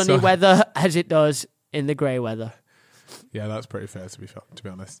the sunny weather as it does in the grey weather. Yeah, that's pretty fair to be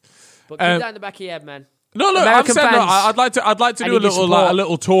honest. But keep that in the back of your head, man. No, look, American I'm saying, fans, I'd like to I do a need your little support. a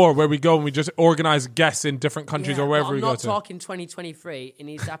little tour where we go and we just organize guests in different countries or wherever but we I'm go not to. talking 2023. It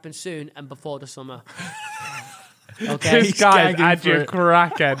needs to happen soon and before the summer. Okay. This guy's gagging at for your it.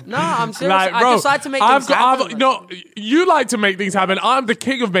 crackhead. No, I'm serious. Like, I bro, just like to make things happen. no, you like to make things happen. I'm the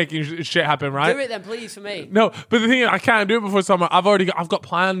king of making shit happen, right? Do it then, please, for me. No, but the thing is, I can't do it before summer. I've got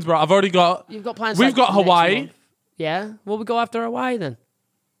plans, bro. You've got plans. We've like got next Hawaii. month. Yeah. Well, we go after Hawaii then.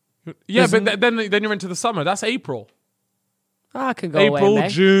 Yeah, but then you're into the summer. That's April. I can go away, April, May.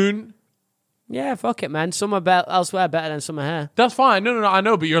 June. Yeah, fuck it, man. Summer elsewhere better than summer here. That's fine. No, I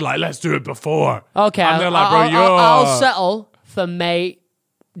know, but you're like, let's do it before. Okay, And they're like, bro, I'll settle for May,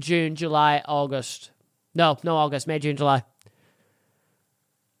 June, July, August. No, August. May, June, July.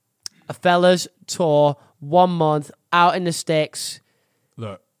 A fellas tour, 1 month, out in the sticks.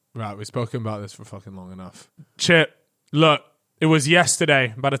 Look, right, we've spoken about this for fucking long enough. Chip, look, it was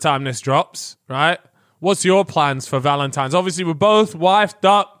yesterday by the time this drops, right? What's your plans for Valentine's? Obviously, we're both wifed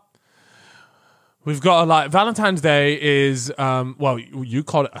up. We've got Valentine's Day is, you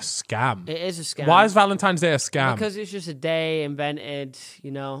call it a scam. It is a scam. Why is Valentine's Day a scam? Because it's just a day invented,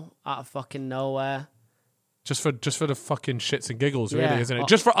 out of fucking nowhere. Just for the fucking shits and giggles, really, Yeah. isn't it?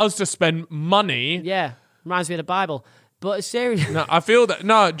 Just for us to spend money. Yeah, reminds me of the Bible. But it's serious. No, I feel that.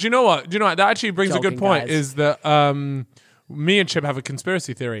 No, do you know what? That actually brings a good Joking, point. guys. Is that me and Chip have a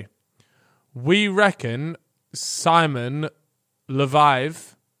conspiracy theory. We reckon Simon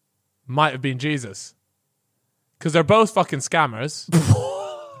Levive might have been Jesus because they're both fucking scammers.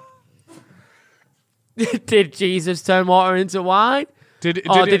 Did Jesus turn water into wine? Did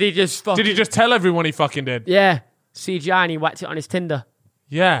he just fucking... Did he just tell everyone he fucking did? Yeah. CGI and he whacked it on his Tinder.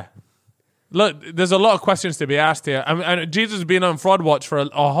 Yeah. Look, there's a lot of questions to be asked here. And Jesus has been on fraud watch for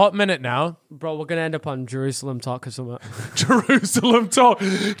a hot minute now. Bro, we're going to end up on Jerusalem talk or something. Jerusalem talk,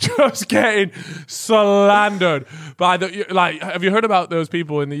 just getting slandered by have you heard about those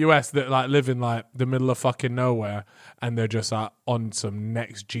people in the US that live in the middle of fucking nowhere and they're just on some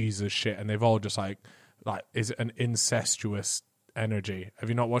next Jesus shit and they've all just is it an incestuous energy? Have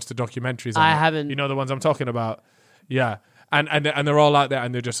you not watched the documentaries? I haven't. You know the ones I'm talking about? Yeah. And they're all out there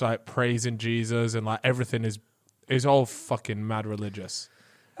and they're just praising Jesus and everything is all fucking mad religious.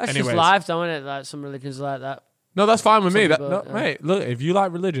 That's Anyways. just life, don't it? Some religions are like that. No, that's fine with me. people, yeah. Mate, look, if you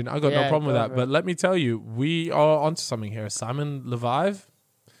like religion, I got no Yeah, problem with go that. for But it. let me tell you, we are onto something here. Simon Levive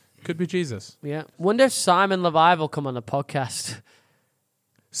could be Jesus. Yeah. Wonder if Simon Levive will come on the podcast.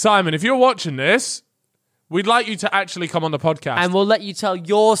 Simon, if you're watching this, We'd like you to actually come on the podcast. And we'll let you tell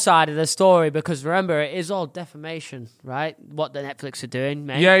your side of the story because remember, it is all defamation, right? What the Netflix are doing,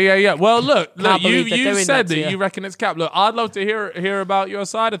 mate. Yeah. Well, look, Can't believe they're you doing said that to that you reckon it's cap. Look, I'd love to hear about your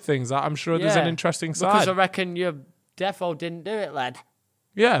side of things. I'm sure there's an interesting side. Because I reckon your defo didn't do it, lad.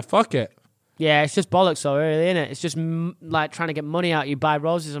 Yeah, fuck it. Yeah, it's just bollocks, though, really, isn't it? It's just like trying to get money out. You buy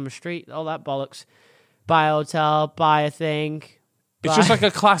roses on the street, all that bollocks. Buy a hotel, buy a thing. It's just like a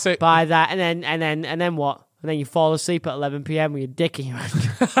classic. Buy that, and then what? And then you fall asleep at 11 p.m. with your dick in your hand.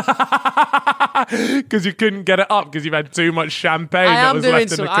 Because you couldn't get it up because you've had too much champagne that was left in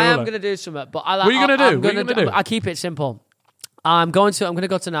the cooler. I am going to do something, but what are you going to do? What are you going to do? I keep it simple. I'm going to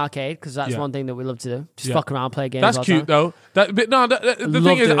go to an arcade because that's one thing that we love to do. Just fuck around, play games. That's cute though. The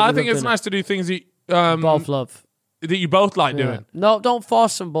thing is, I think it's nice to do things that both love. That you both like doing. No, don't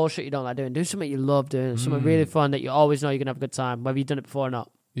force some bullshit you don't like doing. Do something you love doing. Something really fun that you always know you're going to have a good time, whether you've done it before or not.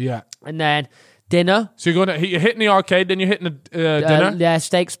 Yeah. And then dinner. So you're hitting the arcade, then you're hitting the dinner? Yeah,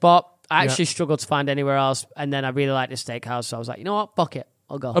 steak spot. I actually struggled to find anywhere else. And then I really liked the steakhouse. So I was like, you know what? Fuck it.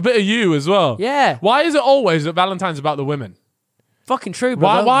 I'll go. A bit of you as well. Yeah. Why is it always that Valentine's about the women? Fucking true,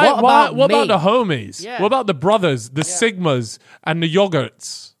 brother. What about the homies? Yeah. What about the brothers, the Sigmas, and the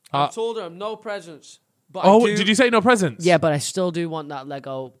yogurts? I told her no presents. But did you say no presents? Yeah, but I still do want that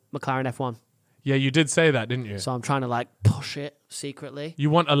Lego McLaren F1. Yeah, you did say that, didn't you? So I'm trying to like push it secretly. You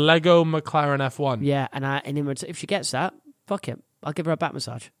want a Lego McLaren F1? Yeah, and if she gets that, fuck it. I'll give her a back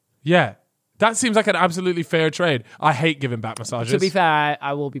massage. Yeah. That seems like an absolutely fair trade. I hate giving back massages. To be fair,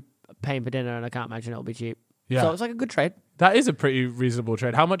 I will be paying for dinner and I can't imagine it'll be cheap. Yeah. So it's like a good trade. That is a pretty reasonable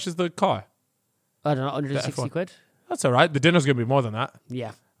trade. How much is the car? I don't know, 160 quid. That's all right. The dinner's going to be more than that.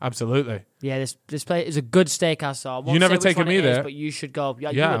 Yeah. Absolutely. Yeah, this place is a good steakhouse. So I won't You never say which taken one me it is, there. but you should go.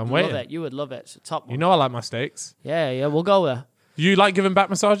 Yeah, Yeah, you I'm would waiting. love it. You would love it. It's a top one. You know I like my steaks. Yeah, we'll go there. You like giving back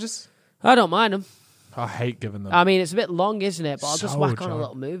massages? I don't mind them. I hate giving them. I mean, it's a bit long, isn't it? But I'll just So whack on a jarring.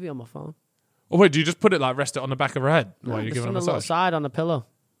 little movie on my phone. Oh, wait, do you just put it rest it on the back of her head while you're Just giving on a a little massage? side on the pillow.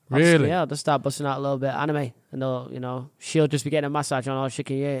 Really? I'll just start busting out a little bit of anime. And she'll just be getting a massage on all she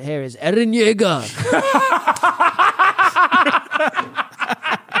can hear is Eren Yeager.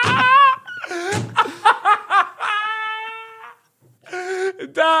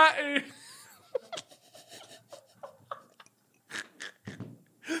 That is...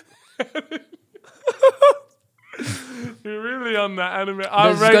 You're really on that anime.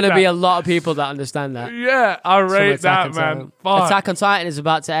 There's going to be a lot of people that understand that. Yeah, I rate Attack that, on man. Titan. Fuck. Attack on Titan is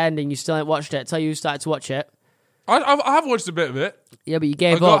about to end and you still ain't watched it. Tell you started to watch it. I have watched a bit of it. Yeah, but you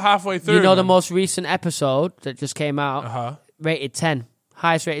gave I got up. halfway through, You know the man. most recent episode that just came out? Rated 10.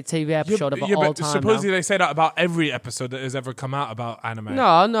 Highest rated TV episode of all but time supposedly now. they say that about every episode that has ever come out about anime. No.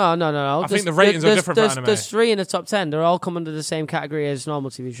 I think the ratings are different for anime. There's 3 in the top 10. They're all come under the same category as normal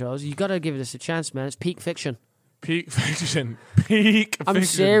TV shows. You got to give this a chance, man. It's peak fiction. Peak fiction. Peak fiction. I'm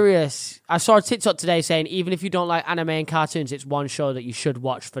serious. I saw a TikTok today saying even if you don't like anime and cartoons, it's one show that you should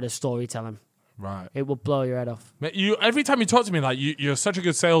watch for the storytelling. Right. It will blow your head off. Mate, every time you talk to me, like you're such a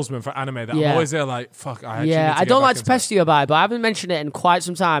good salesman for anime that I'm always there like, fuck, I actually need to I get don't back like to into pester you about it, but I haven't mentioned it in quite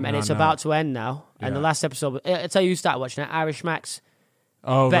some time, and it's no. about to end now. And the last episode, I tell you, who started watching it, Irish Max.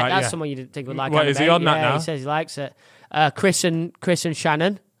 Oh, Bet right, that's yeah. someone you didn't think would like. What, anime. is he on that now? He says he likes it. Chris and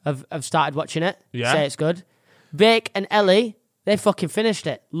Shannon have started watching it. Yeah. Say it's good. Vic and Ellie, they fucking finished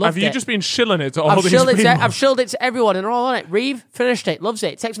it. Loved Have you it. just been shilling it to all I've these shilled people? I've shilled it to everyone, and they're all on it. Reeve finished it, loves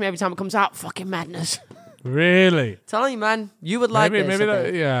it. Texts me every time it comes out. Fucking madness. Really? Telling you, man, you would like this. Maybe I that,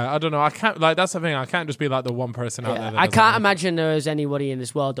 think. yeah, I don't know. I can't, like, that's the thing. I can't just be like the one person out there. That I doesn't can't like imagine there is anybody in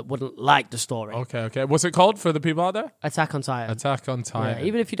this world that wouldn't like the story. it. Okay. What's it called for the people out there? Attack on Titan. Attack on Titan. Yeah,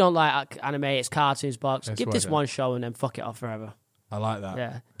 even if you don't like anime, it's cartoons, box. It's Give this worth it. one show and then fuck it off forever. I like that.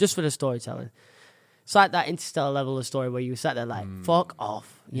 Yeah, just for the storytelling. It's like that Interstellar level of story where you sat there like, fuck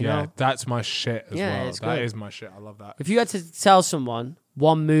off, you yeah, know? that's my shit as Yeah, well. it's That good. is my shit. I love that. If you had to tell someone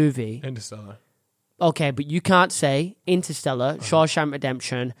one movie, Interstellar. okay, but you can't say Interstellar, Shawshank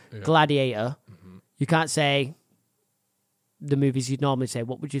Redemption, Gladiator. You can't say the movies you'd normally say.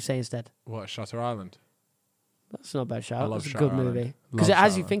 What would you say instead? What, Shutter Island? That's not a bad shout. I love That's a Shutter good Island. movie. Because Love it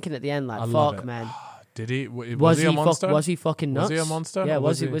has Shutter you thinking at the end, like, I love fuck, it. man. Did he? Was he a monster? Was he fucking nuts? Was he a monster? Yeah, Or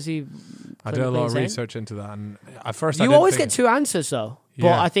was he I did a lot of insane? research into that, and at first I You didn't always think get two answers, though. But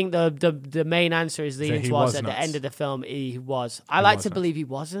Yeah. I think the main answer is leaning he towards was at the nuts. end of the film. He was. I like was to nuts. believe he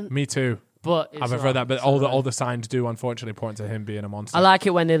wasn't, Me too. but it's I've heard that, but all the signs do unfortunately point to him being a monster. I like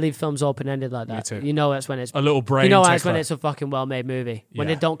it when they leave films open ended like that. Me too. You know, that's when it's a little brain. You know, that's when tickler. it's a fucking well made movie. When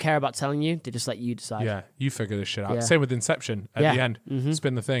Yeah. they don't care about telling you, they just let you decide. Yeah, you figure this shit out. Yeah. Same with Inception at Yeah. the end.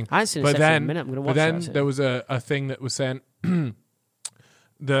 Spin the thing. I ain't seen but Inception in a then, minute. I'm gonna but watch then that. there was a thing that was saying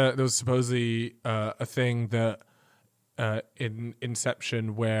there was supposedly a thing that in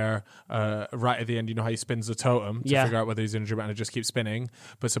Inception where right at the end, you know how he spins the totem to figure out whether he's in a dream, and it just keeps spinning.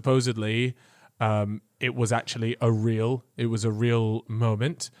 But supposedly, it was actually a real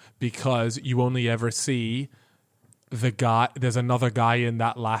moment, because you only ever see the guy. There's another guy in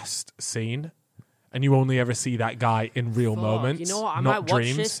that last scene. And you only ever see that guy in real moments. You know what? I not might watch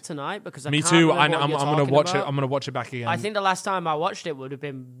dreams. this tonight because Me can't too. remember I'm what gonna you're watch talking it. about. I'm gonna watch it back again. I think the last time I watched it would have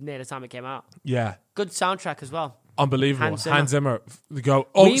been near the time it came out. Yeah, Good soundtrack as well. unbelievable. Hans Hans Zimmer. Zimmer. Go.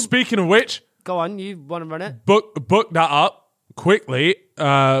 Oh, speaking of which, Go on, you want to run it? book that up quickly.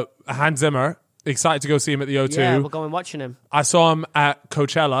 Hans Zimmer. Excited to go see him at the O2. Yeah, we're going watching him. I saw him at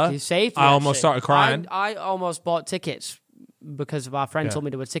Coachella. You saved me, I almost actually. started crying. I almost bought tickets because of our friend told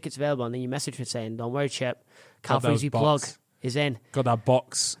me there were tickets available, and then you messaged me saying, "Don't worry, Chip, Cal God, those Freezy plug box. is in." Got that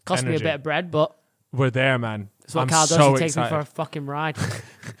box. Cost me a energy. bit of bread, but We're there, man. that's what I'm Cal does. so He takes me excited. for a fucking ride.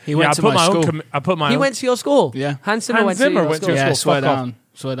 He went to my school. I put my He own. went to your school. Yeah. Hans Zimmer Hans went Zimmer to your went to school. your Yeah, school. swear Fuck off. down.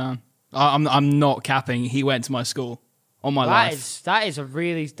 Swear down. I'm not capping. He went to my school on my life. That is a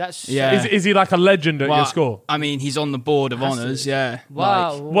really Yeah. Is he like a legend at Well, your school? I mean, he's on the board of Has to honours. be. Yeah.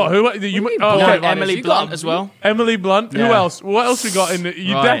 Wow. Like, What? Who? You? mean Oh, board okay. of honours? Emily You Blunt got- as well. Emily Blunt. Who Yeah. else? What else we got in the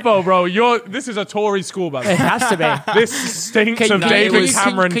you Right. Defo, bro? This is a Tory school, by the way. It has to be. This stinks of David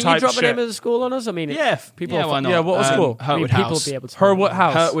Cameron can you type drop the shit. name of the school on us? I mean, Yeah. people. Yeah, why not? Yeah, what was school? I mean, Hurtwood people House. will be able to. Herwood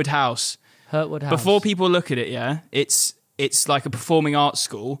House. Hurtwood House. Hurtwood House. Before people look at it, yeah, it's like a performing arts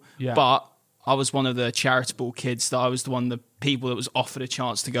school, Yeah. but I was one of the charitable kids that I was the people that was offered a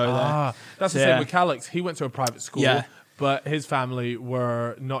chance to go there. That's the Yeah. same with Calix. He went to a private school, Yeah. but his family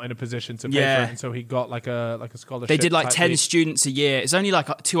were not in a position to pay Yeah. for it, and so he got like a scholarship. They did like type 10 deal. students a year. It's only like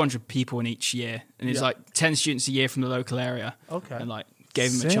 200 people in each year, and it's Yeah. like 10 students a year from the local area. Okay. And like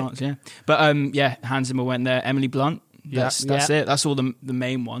gave them a Sick. chance, yeah. But yeah, Hans Zimmer went there. Emily Blunt. That's Yeah. it. That's all the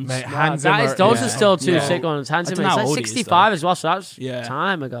main ones. Mate, Wow, Hans that Zimmer is, those is are still two Yeah. sick ones. Hans I Zimmer don't is know how like old he is, 65 as well, so that's Yeah.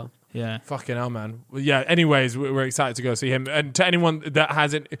 time ago. Yeah. Fucking hell, man. Well, yeah, anyways, we're excited to go see him. And to anyone that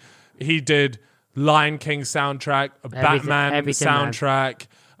hasn't, he did Lion King soundtrack, a Batman everything, man. soundtrack.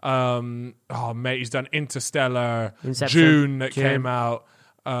 Oh, mate, he's done Interstellar, Inception. June that June. came out,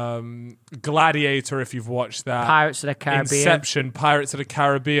 Gladiator, if you've watched that. Pirates of the Caribbean. Inception, Pirates of the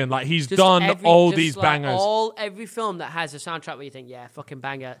Caribbean. Like, he's Just done all just these like bangers. Every film that has a soundtrack where you think, yeah, fucking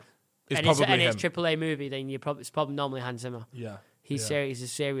banger. It's and probably it's him. a AAA movie, then it's probably normally Hans Zimmer. Yeah. He's serious. He's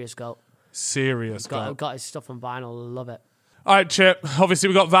a serious goat. Serious guy. Got his stuff on vinyl. Love it. All right, Chip. Obviously,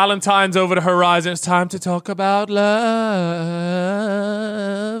 we got Valentine's over the horizon. It's time to talk about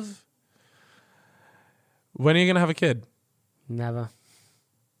love. When are you going to have a kid? Never.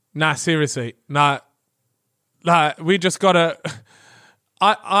 Nah, seriously. Nah, we just got to...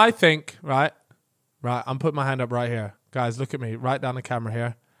 I think, right, I'm putting my hand up right here. Guys, look at me. Right down the camera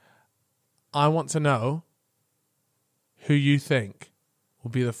here. I want to know who you think will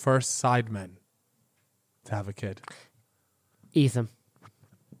be the first sidemen to have a kid. Ethan.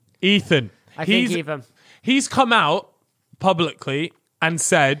 Ethan. I think Ethan. He's come out publicly and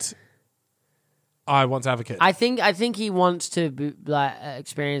said, I want to have a kid. I think he wants to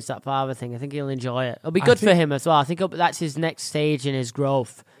experience that father thing. I think he'll enjoy it. It'll be good for think- him as well. I think that's his next stage in his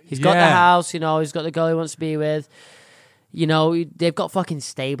growth. He's got the Yeah. house, he's got the girl he wants to be with. They've got fucking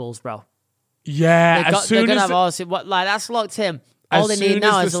stables, bro. Yeah, They're as soon gonna as have that's locked in. As All they soon need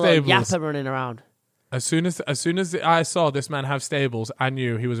now as is the a little stables- yapper running around. as soon as I saw this man have stables, I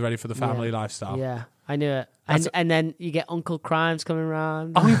knew he was ready for the family lifestyle. Yeah, I knew it. And then you get Uncle Crimes coming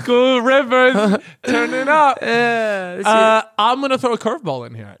around. Uncle Rivers, turn it up. Yeah, I'm gonna throw a curveball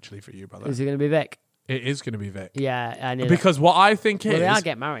in here actually for you, brother. is it going to be Vic? It is gonna be Vic. Yeah, I knew Because what I think that. Well, is, they are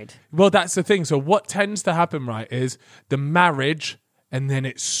get married. well, that's the thing. So what tends to happen, right, is the marriage, and then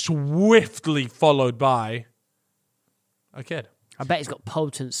it's swiftly followed by a kid. I bet he's got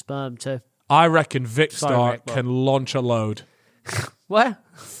potent sperm too. I reckon Vic Sorry, Star Rick, but- can launch a load, What?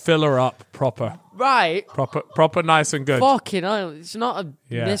 fill her up proper, Right. proper, nice and good. Fucking hell. It's not a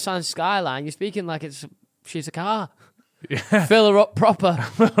Yeah. Nissan Skyline. You're speaking like she's a car. Yeah. Fill her up proper.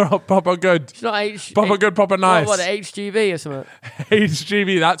 Proper good, It's not proper good, proper nice. What, HGV or something?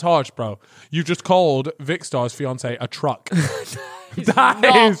 HGV, that's harsh, bro. You just called Vic Star's fiance a truck. That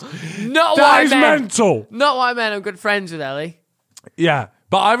is Not what I meant. mental. Not what I meant. I'm good friends with Ellie. Yeah,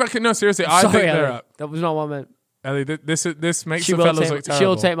 but I reckon, no, seriously, I Sorry, think Ellie. they're up. That was not what I meant. Ellie, this makes She the will fellas take, look terrible.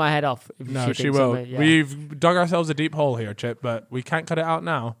 she'll take my head off. If No, she thinks will. of me, yeah. We've dug ourselves a deep hole here, Chip, but we can't cut it out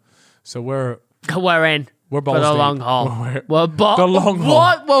now. So we're We're balls for the deep. long haul. We're the long haul.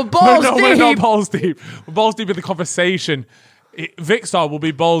 What? We're balls no, deep. we're not balls deep. We're balls deep in the conversation. Vic Star will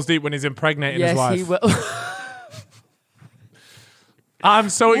be balls deep when he's impregnating his Yes, wife. he will. I'm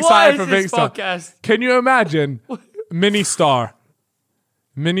so excited for Vic Star. Can you imagine Mini Star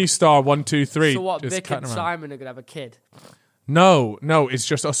 1, 2, 3? So what? just Vic cutting and around. Simon are gonna have a kid. No, it's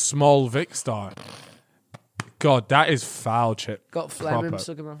just a small Vic Star. God, that is foul, Chip. Got phlegm Proper.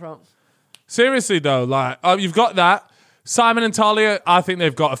 stuck in my throat. Seriously though, like you've got that. Simon and Talia, I think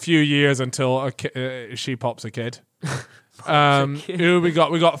they've got a few years until she pops a kid. Who we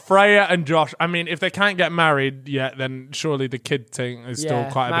got? We got Freya and Josh. I mean, if they can't get married yet, then surely the kid thing is still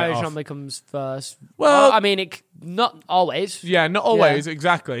quite a bit marriage off. normally comes first. Well, I mean, not always. Yeah, not always,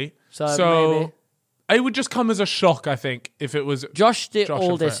 exactly. So maybe. It would just come as a shock, I think, if it was Josh the Josh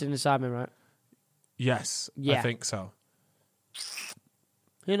and oldest Freya. in Simon, right? Yes, I Yeah. think so.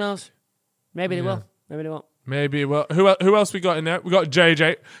 Who knows? Maybe they will. Maybe they won't. Maybe. Well, who else we got in there? We got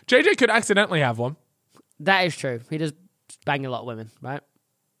JJ. JJ could accidentally have one. That is true. He does bang a lot of women, right?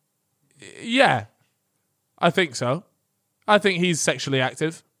 Yeah, I think so. I think he's sexually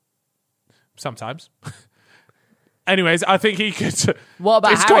active. Sometimes. Anyways, I think he could. What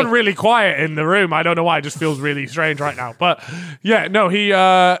about It's Harry? gone really quiet in the room. I don't know why. It just feels really strange right now. But yeah, no,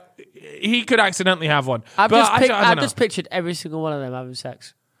 he could accidentally have one. I've But I don't I've know. just pictured every single one of them having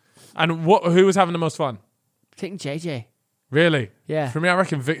sex. And who was having the most fun? I think JJ. Really? Yeah. For me, I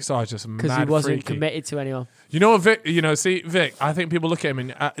reckon Vic Star's just mad Because he wasn't freaky. committed to anyone. You know what, Vic? See, Vic, I think people look at him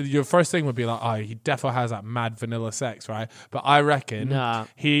and your first thing would be like, oh, he definitely has that mad vanilla sex, right? But I reckon Nah.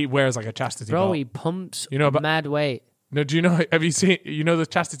 he wears like a chastity Bro, belt. he pumps but- mad weight. No, do you know, have you seen, the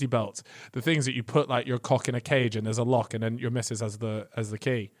chastity belts? The things that you put like your cock in a cage and there's a lock and then your missus has the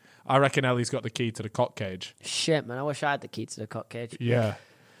key. I reckon Ellie's got the key to the cock cage. Shit, man. I wish I had the key to the cock cage. Yeah.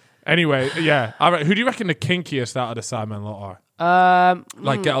 Anyway, yeah. Who do you reckon the kinkiest out of the Simon lot are?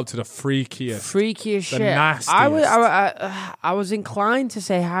 Like get up to the freakiest. Freakiest shit. nastiest. I was inclined to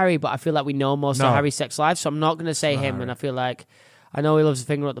say Harry, but I feel like we know most No. of Harry's sex life, so I'm not going to say him. Harry. And I feel like I know he loves a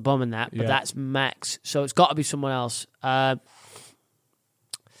finger at the bum and that, but Yeah. that's Max. So it's got to be someone else.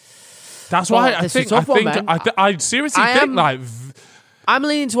 That's why Well, I this is think a tough one, man. I seriously I think am- like I'm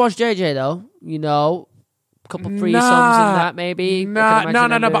leaning towards JJ though. A couple threesomes and that maybe. No. I can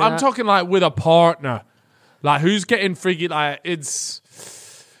imagine them But doing I'm that. talking like with a partner. Like who's getting freaky? Like it's.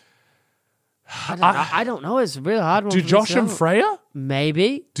 I don't know. It's a real hard one. Do for me Josh to and know. Freya?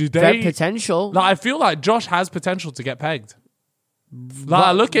 Maybe. Do Their they- potential? Like I feel like Josh has potential to get pegged. Like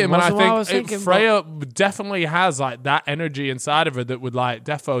I look at him and Wasn't what I was I think thinking, Freya definitely has like that energy inside of her that would like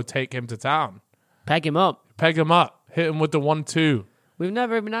defo take him to town, Peg him up. peg him up, hit him with the 1-2. We've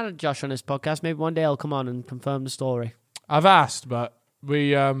never even had a Josh on this podcast. Maybe one day I'll come on and confirm the story. I've asked, but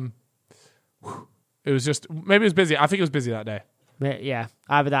we it was just maybe it was busy. I think it was busy that day. Yeah,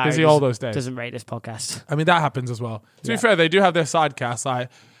 either that. Busy or he all just those days. Doesn't rate this podcast. I mean that happens as well. To be fair, they do have their sidecast. Like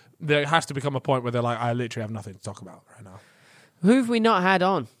there has to become a point where they're like, I literally have nothing to talk about right now. Who have we not had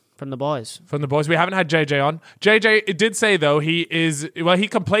on from the boys? From the boys, we haven't had JJ on. JJ did say though he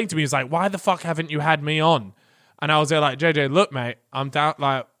complained to me. He's like, why the fuck haven't you had me on? And I was there like, JJ, look, mate, I'm down.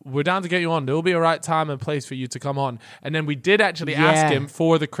 Like, we're down to get you on. There will be a right time and place for you to come on. And then we did actually ask him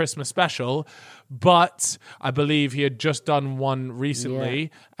for the Christmas special, but I believe he had just done one recently,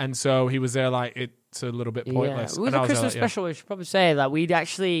 and so he was there like it's a little bit pointless. Yeah. With And I the was there Christmas like, yeah. special, we should probably say that we'd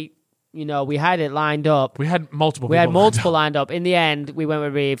actually, we had it lined up. We had multiple. We had people multiple lined up. In the end, we went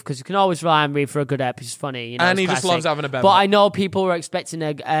with Reeve because you can always rely on Reeve for a good ep. He's funny. And it's he just classic. loves having a bevy. But I know people were expecting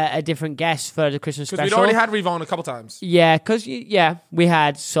a different guest for the Christmas because special. we'd already had Reeve on a couple times. Yeah, because we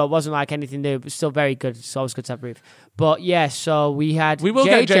had, so it wasn't like anything new, but still very good. It's always good to have Reeve. But yeah, so we had. We will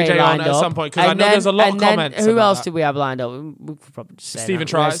JJ get JJ on lined at up, some point, 'cause I and know there's a lot of and then comments Who about else that. did we have lined up? We could probably just say Stephen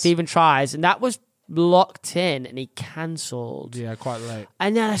that. We had Tries. Stephen Tries, and that was locked in, and he cancelled. Yeah, quite late.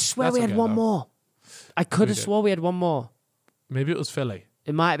 And then I swear That's we had okay, one though. more. I could have did. swore we had one more. Maybe it was Philly.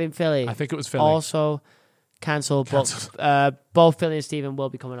 It might have been Philly. I think it was Philly. Also cancelled, but both Philly and Stephen will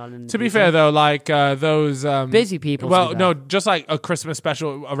be coming on. In To be fair, though, like those busy people. to Well, be no, fair. just like a Christmas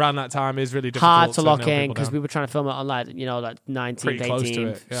special around that time is really difficult. Hard to lock nail in people because down. we were trying to film it on like 19th, Pretty close to 18th.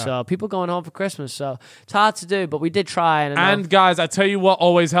 it, yeah. So people going home for Christmas. So it's hard to do, but we did try. And And guys, I tell you what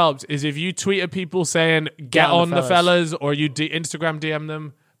always helps is if you tweet at people saying "get on the fellas" or you Instagram DM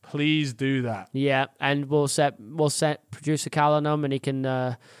them, please do that. yeah, and we'll set producer Cal on him, and he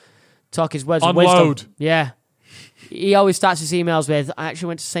can talk his words of Unload. wisdom. Yeah. He always starts his emails with, I actually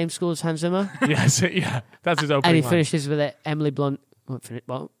went to the same school as Hans Zimmer. Yes, yeah, that's his opening. And he line. finishes with it, Emily Blunt.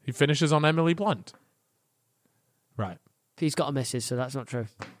 Well, He finishes on Emily Blunt. Right. he's got a missus, so that's not true.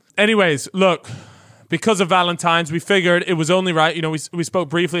 Anyways, look, because of Valentine's, we figured it was only right. We spoke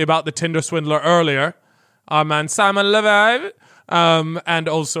briefly about the Tinder swindler earlier. Our man Simon Levive And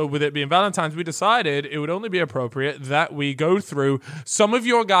also, with it being Valentine's, we decided it would only be appropriate that we go through some of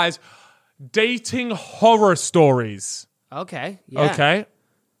your guys' dating horror stories. Okay. Yeah. Okay?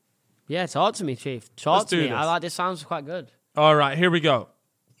 Yeah, talk to me, Chief. Talk to me. this. I like this. Sounds quite good. All right, here we go.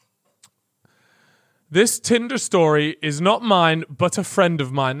 This Tinder story is not mine, but a friend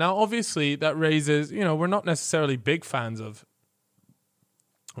of mine. Now, obviously, that raises, we're not necessarily big fans of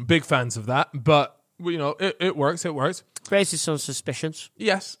that, but, it works. It works. Raises some suspicions.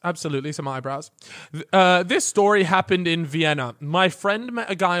 Yes, absolutely. Some eyebrows. This story happened in Vienna. My friend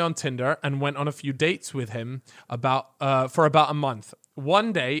met a guy on Tinder and went on a few dates with him for about a month.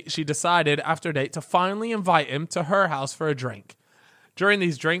 One day, she decided after a date to finally invite him to her house for a drink. During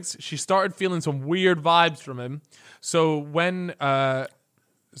these drinks, she started feeling some weird vibes from him. So when it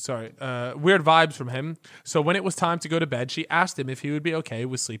was time to go to bed, she asked him if he would be okay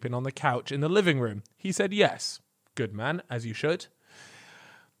with sleeping on the couch in the living room. He said yes. Good man, as you should.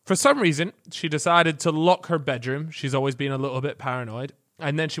 For some reason, she decided to lock her bedroom. She's always been a little bit paranoid.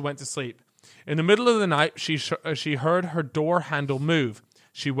 And then she went to sleep. In the middle of the night, she heard her door handle move.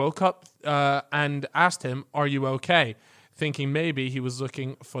 She woke up and asked him, "Are you okay?" Thinking maybe he was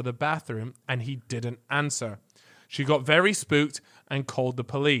looking for the bathroom, and he didn't answer. She got very spooked and called the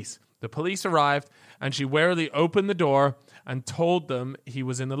police. The police arrived, and she warily opened the door and told them he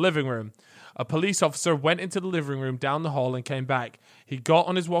was in the living room. A police officer went into the living room down the hall and came back. He got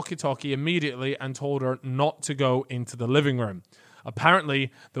on his walkie-talkie immediately and told her not to go into the living room.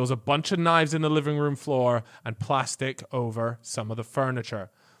 Apparently, there was a bunch of knives in the living room floor and plastic over some of the furniture.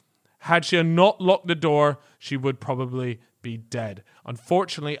 Had she not locked the door, she would probably be dead.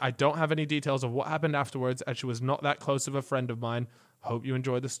 Unfortunately, I don't have any details of what happened afterwards, as she was not that close of a friend of mine. Hope you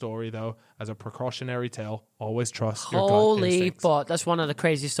enjoyed the story, though. As a precautionary tale, always trust your gut Holy instincts. fuck. That's one of the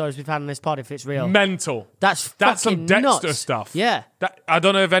craziest stories we've had on this pod, if it's real. Mental. That's some fucking Dexter nuts. stuff. Yeah. I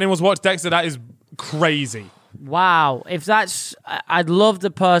don't know if anyone's watched Dexter. That is crazy. Wow. If that's... I'd love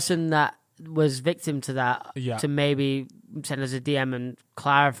the person that was victim to that to maybe send us a DM and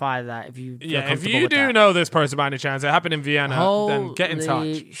clarify that if you feel if you do know this person by any chance, it happened in Vienna, then get in touch.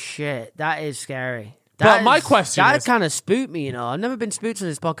 Holy shit. That is scary. But my question is... That kind of spooked me, I've never been spooked on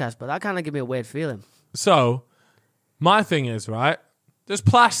this podcast, but that kind of gave me a weird feeling. So, my thing is, right, there's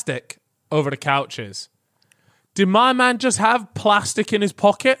plastic over the couches. Did my man just have plastic in his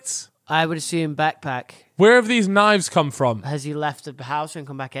pockets? I would assume backpack. Where have these knives come from? Has he left the house and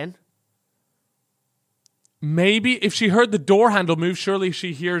come back in? Maybe if she heard the door handle move, surely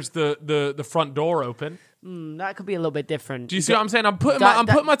she hears the front door open. That could be a little bit different. Do you see what I'm saying? I'm putting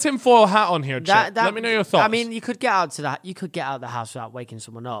my tinfoil hat on here, Chip. Let me know your thoughts. I mean, you could get out of the house without waking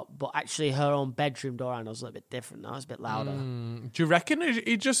someone up, but actually her own bedroom door handle's a little bit different now. It's a bit louder. Do you reckon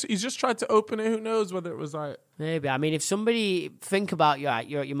he's just tried to open it? Who knows whether it was like... Maybe. I mean, if somebody... Think about you're at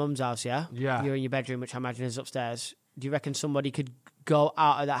your mum's house, yeah? Yeah. You're in your bedroom, which I imagine is upstairs. Do you reckon somebody could go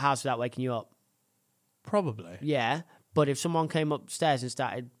out of that house without waking you up? Probably. Yeah. But if someone came upstairs and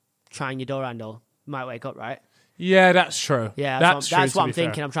started trying your door handle, you might wake up, right? Yeah, that's true. Yeah, that's what true, I'm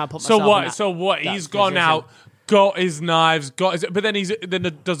thinking. I'm trying to put myself in that, So what? He's gone position. out, got his knives, but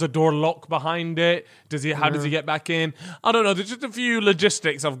then does the door lock behind it? How does he get back in? I don't know. There's just a few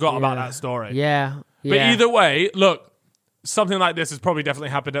logistics I've got about that story. Yeah. But either way, look, something like this has probably definitely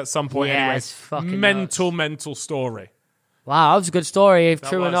happened at some point. Yeah, anyway. it's fucking mental story. Wow, that was a good story. If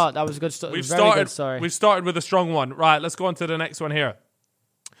true or not, that was a good story. Good story. We've started with a strong one. Right, let's go on to the next one here.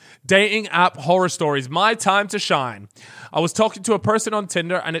 Dating app horror stories. My time to shine. I was talking to a person on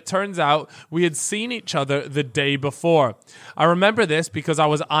Tinder, and it turns out we had seen each other the day before. I remember this because I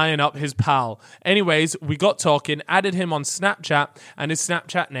was eyeing up his pal. Anyways, we got talking, added him on Snapchat, and his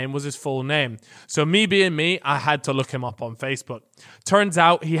Snapchat name was his full name. So me being me, I had to look him up on Facebook. Turns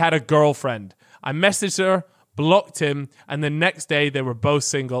out he had a girlfriend. I messaged her, blocked him, and the next day they were both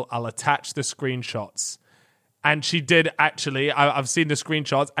single. I'll attach the screenshots. And she did actually. I've seen the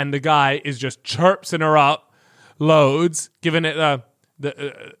screenshots, and the guy is just chirpsing her up loads, giving it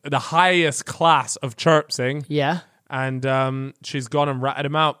the highest class of chirpsing. Yeah. And she's gone and ratted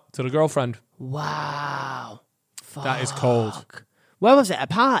him out to the girlfriend. Wow. Fuck. That is cold. Where was it? A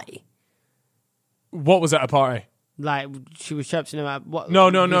party? What was at a party? Like, she was chirping him out. What?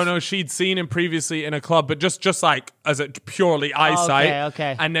 No. She'd seen him previously in a club, but just like as a purely eyesight.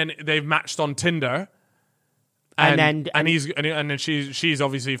 Okay. And then they've matched on Tinder. And then she's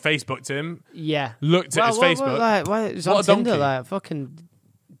obviously Facebooked him. Yeah. Looked at his Facebook. What is on Tinder like fucking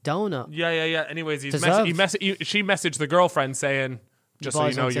donut? Yeah. Anyways, she messaged the girlfriend saying, "Just so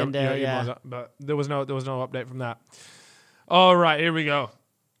you know, you're but there was no update from that." All right, here we go.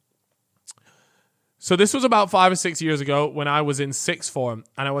 So this was about 5 or 6 years ago when I was in sixth form,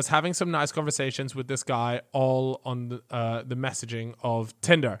 and I was having some nice conversations with this guy all on the messaging of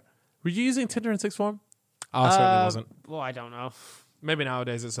Tinder. Were you using Tinder in sixth form? I certainly wasn't. Well, I don't know. Maybe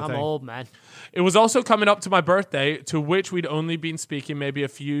nowadays it's a thing. I'm old, man. It was also coming up to my birthday, to which we'd only been speaking maybe a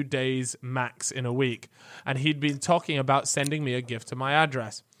few days max in a week. And he'd been talking about sending me a gift to my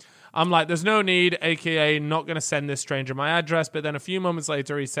address. I'm like, there's no need, aka not going to send this stranger my address. But then a few moments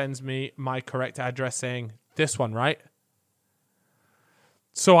later, he sends me my correct address saying, this one, right?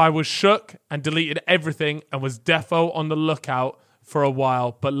 So I was shook and deleted everything and was defo on the lookout for a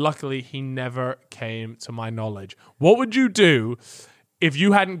while. But luckily, he never came to my knowledge. What would you do if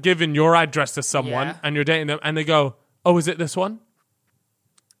you hadn't given your address to someone and you're dating them and they go, oh, is it this one?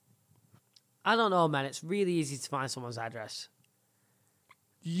 I don't know, man. It's really easy to find someone's address.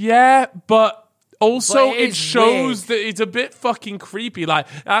 Yeah, but also But it shows that it's a bit fucking creepy. Like,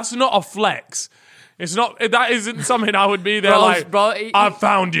 that's not a flex. It's not. That isn't something I would be there I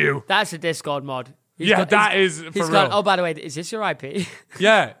found you. That's a Discord mod. That is for real. Oh, by the way, is this your IP?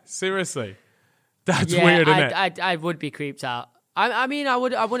 Yeah, seriously. That's weird, isn't it? I would be creeped out. I mean, I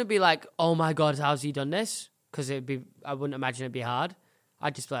wouldn't be like, oh my God, how's he done this? Because I wouldn't imagine it'd be hard.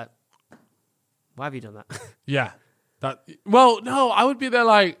 I'd just be like, why have you done that? Yeah. Well, no, I would be there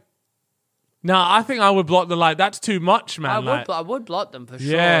like, no, I think I would block the like. That's too much, man. I would block them for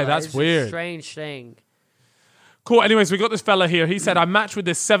sure. Yeah, that's weird. A strange thing. Cool. Anyways, we got this fella here. He said, I matched with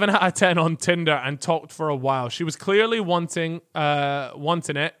this 7 out of 10 on Tinder and talked for a while. She was clearly wanting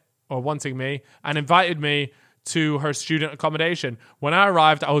me and invited me to her student accommodation. When I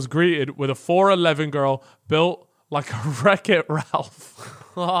arrived, I was greeted with a 4'11" girl built like a Wreck-It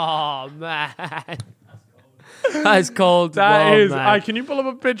Ralph. Oh, man. That's cold. That is. Man. Can you pull up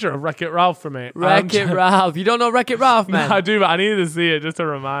a picture of Wreck-It Ralph for me? Wreck-It Ralph. You don't know Wreck-It Ralph, man? No, I do, but I need to see it just to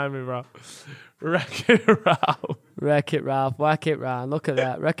remind me, bro. Wreck-It Ralph. Wreck-It Ralph. Whack-It Ralph. Look at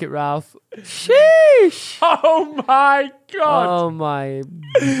that. Wreck-It Ralph. Sheesh. Oh, my God. Oh, my.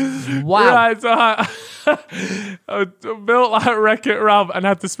 Wow. Right, so I built like Wreck-It Ralph and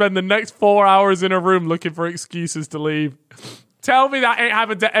had to spend the next 4 hours in a room looking for excuses to leave. Tell me that ain't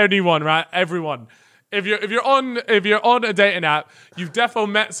happened to anyone, right? Everyone. If you're on a dating app, you've defo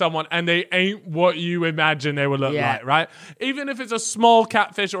met someone and they ain't what you imagine they would look like, right? Even if it's a small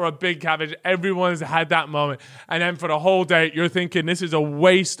catfish or a big catfish, everyone's had that moment. And then for the whole date, you're thinking this is a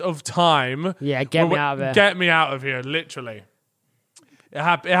waste of time. Yeah, get me out of here. Get me out of here, literally. It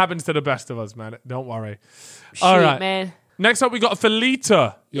happens to the best of us, man. Don't worry. All right, man. Next up, we got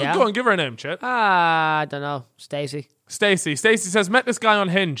Felita. Yeah. Go on, give her a name, Chip. I don't know. Stacy says, met this guy on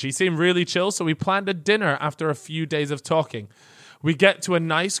Hinge. He seemed really chill, so we planned a dinner after a few days of talking. We get to a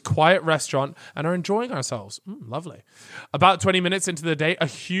nice, quiet restaurant and are enjoying ourselves. Lovely. About 20 minutes into the date, a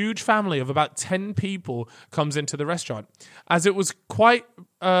huge family of about 10 people comes into the restaurant. As it was quiet,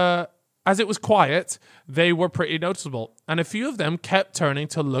 they were pretty noticeable, and a few of them kept turning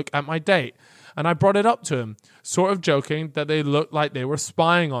to look at my date. And I brought it up to him, sort of joking that they looked like they were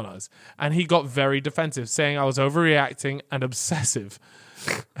spying on us. And he got very defensive, saying I was overreacting and obsessive.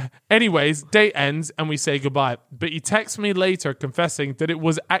 Anyways, date ends and we say goodbye. But he texts me later confessing that it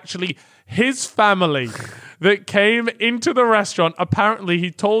was actually his family that came into the restaurant. Apparently, he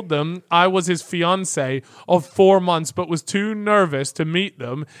told them I was his fiance of 4 months, but was too nervous to meet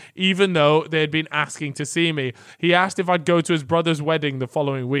them, even though they had been asking to see me. He asked if I'd go to his brother's wedding the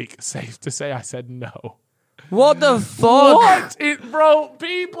following week. Safe to say I said no. What the fuck? Bro,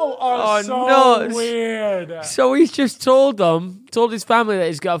 people are so nuts. weird. So he's just told his family that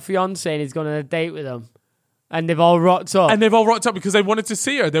he's got a fiance and he's going on a date with them. And they've all rocked up. And they've all rocked up because they wanted to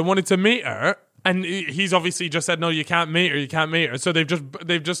see her. They wanted to meet her. And he's obviously just said, no, you can't meet her. So they've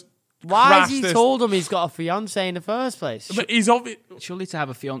just Why has he told them he's got a fiance in the first place? But he's obvious. Surely to have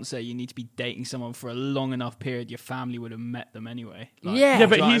a fiance, you need to be dating someone for a long enough period. Your family would have met them anyway. Yeah,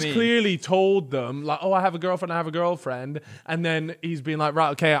 but he's clearly told them, like, oh, I have a girlfriend. And then he's been like,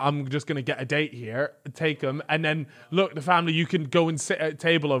 right, okay, I'm just going to get a date here, take them. And then, look, the family, you can go and sit at a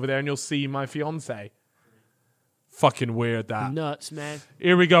table over there and you'll see my fiance. Fucking weird, that. Nuts, man.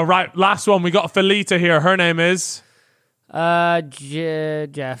 Here we go. Right, last one. We got Felita here. Her name is...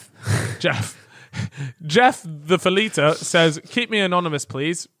 Jeff. Jeff the Felita says, keep me anonymous,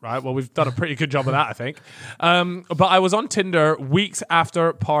 please. Right, well, we've done a pretty good job of that, I think. But I was on Tinder weeks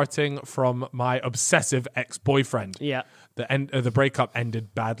after parting from my obsessive ex-boyfriend. Yeah. The breakup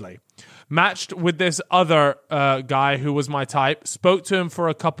ended badly. Matched with this other guy who was my type. Spoke to him for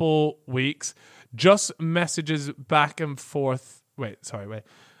a couple weeks. Just messages back and forth.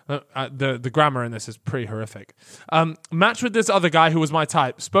 The grammar in this is pretty horrific. Matched with this other guy who was my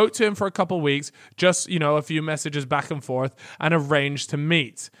type. Spoke to him for a couple weeks, just, a few messages back and forth, and arranged to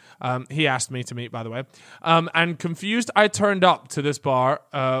meet. He asked me to meet, by the way. And confused, I turned up to this bar.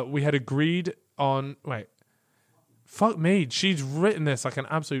 We had agreed on... Wait. Fuck me. She's written this like an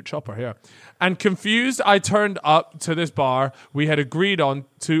absolute chopper here. And confused, I turned up to this bar. We had agreed on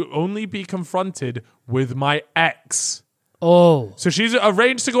to only be confronted with my ex. Oh. So she's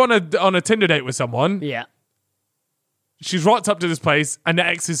arranged to go on a Tinder date with someone. Yeah. She's rocked up to this place, and the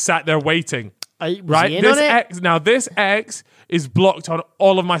ex is sat there waiting. Right? This ex is blocked on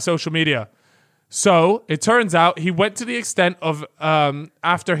all of my social media. So it turns out he went to the extent of,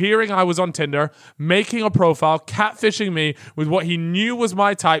 after hearing I was on Tinder, making a profile, catfishing me with what he knew was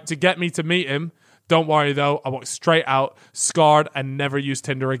my type to get me to meet him. Don't worry, though. I walked straight out, scarred, and never used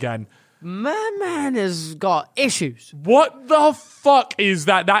Tinder again. My man has got issues. What the fuck is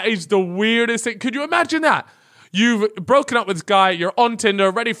that? That is the weirdest thing. Could you imagine that? You've broken up with this guy, you're on Tinder,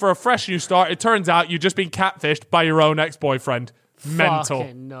 ready for a fresh new start. It turns out you've just been catfished by your own ex-boyfriend. Mental.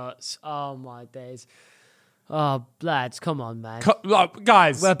 Fucking nuts. Oh, my days. Oh, lads, come on, man.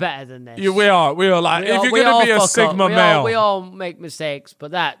 Guys. We're better than this. We are. Like, if you're going to be a Sigma male. We all make mistakes,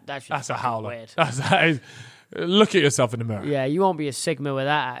 but that's a howler. Weird. That is, look at yourself in the mirror. Yeah, you won't be a Sigma with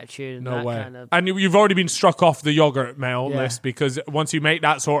that attitude. And no that way. Kind of... And you've already been struck off the yogurt male list, because once you make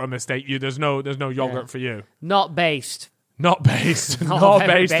that sort of mistake, there's no yogurt for you. Not based. Not based. Not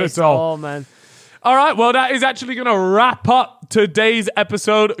based at all. Oh, man. All right, well, that is actually going to wrap up today's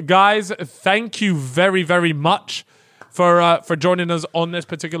episode. Guys, thank you very, very much for joining us on this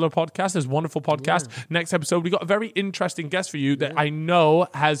particular podcast, this wonderful podcast. Yeah. Next episode, we got a very interesting guest for you that I know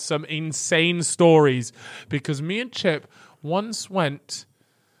has some insane stories, because me and Chip once went...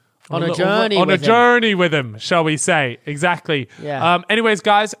 On a journey with him, shall we say. Exactly. Yeah. Anyways,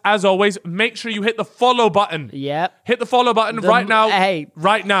 guys, as always, make sure you hit the follow button. Yep. Hit the follow button right now. Hey.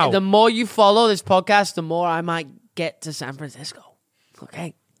 Right now. The more you follow this podcast, the more I might get to San Francisco.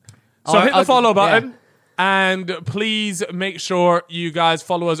 Okay. So hit the follow button. Yeah. And please make sure you guys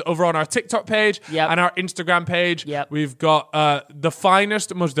follow us over on our TikTok page and our Instagram page. Yep. We've got the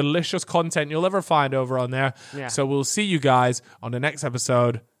finest, most delicious content you'll ever find over on there. Yeah. So we'll see you guys on the next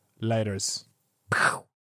episode. Laters.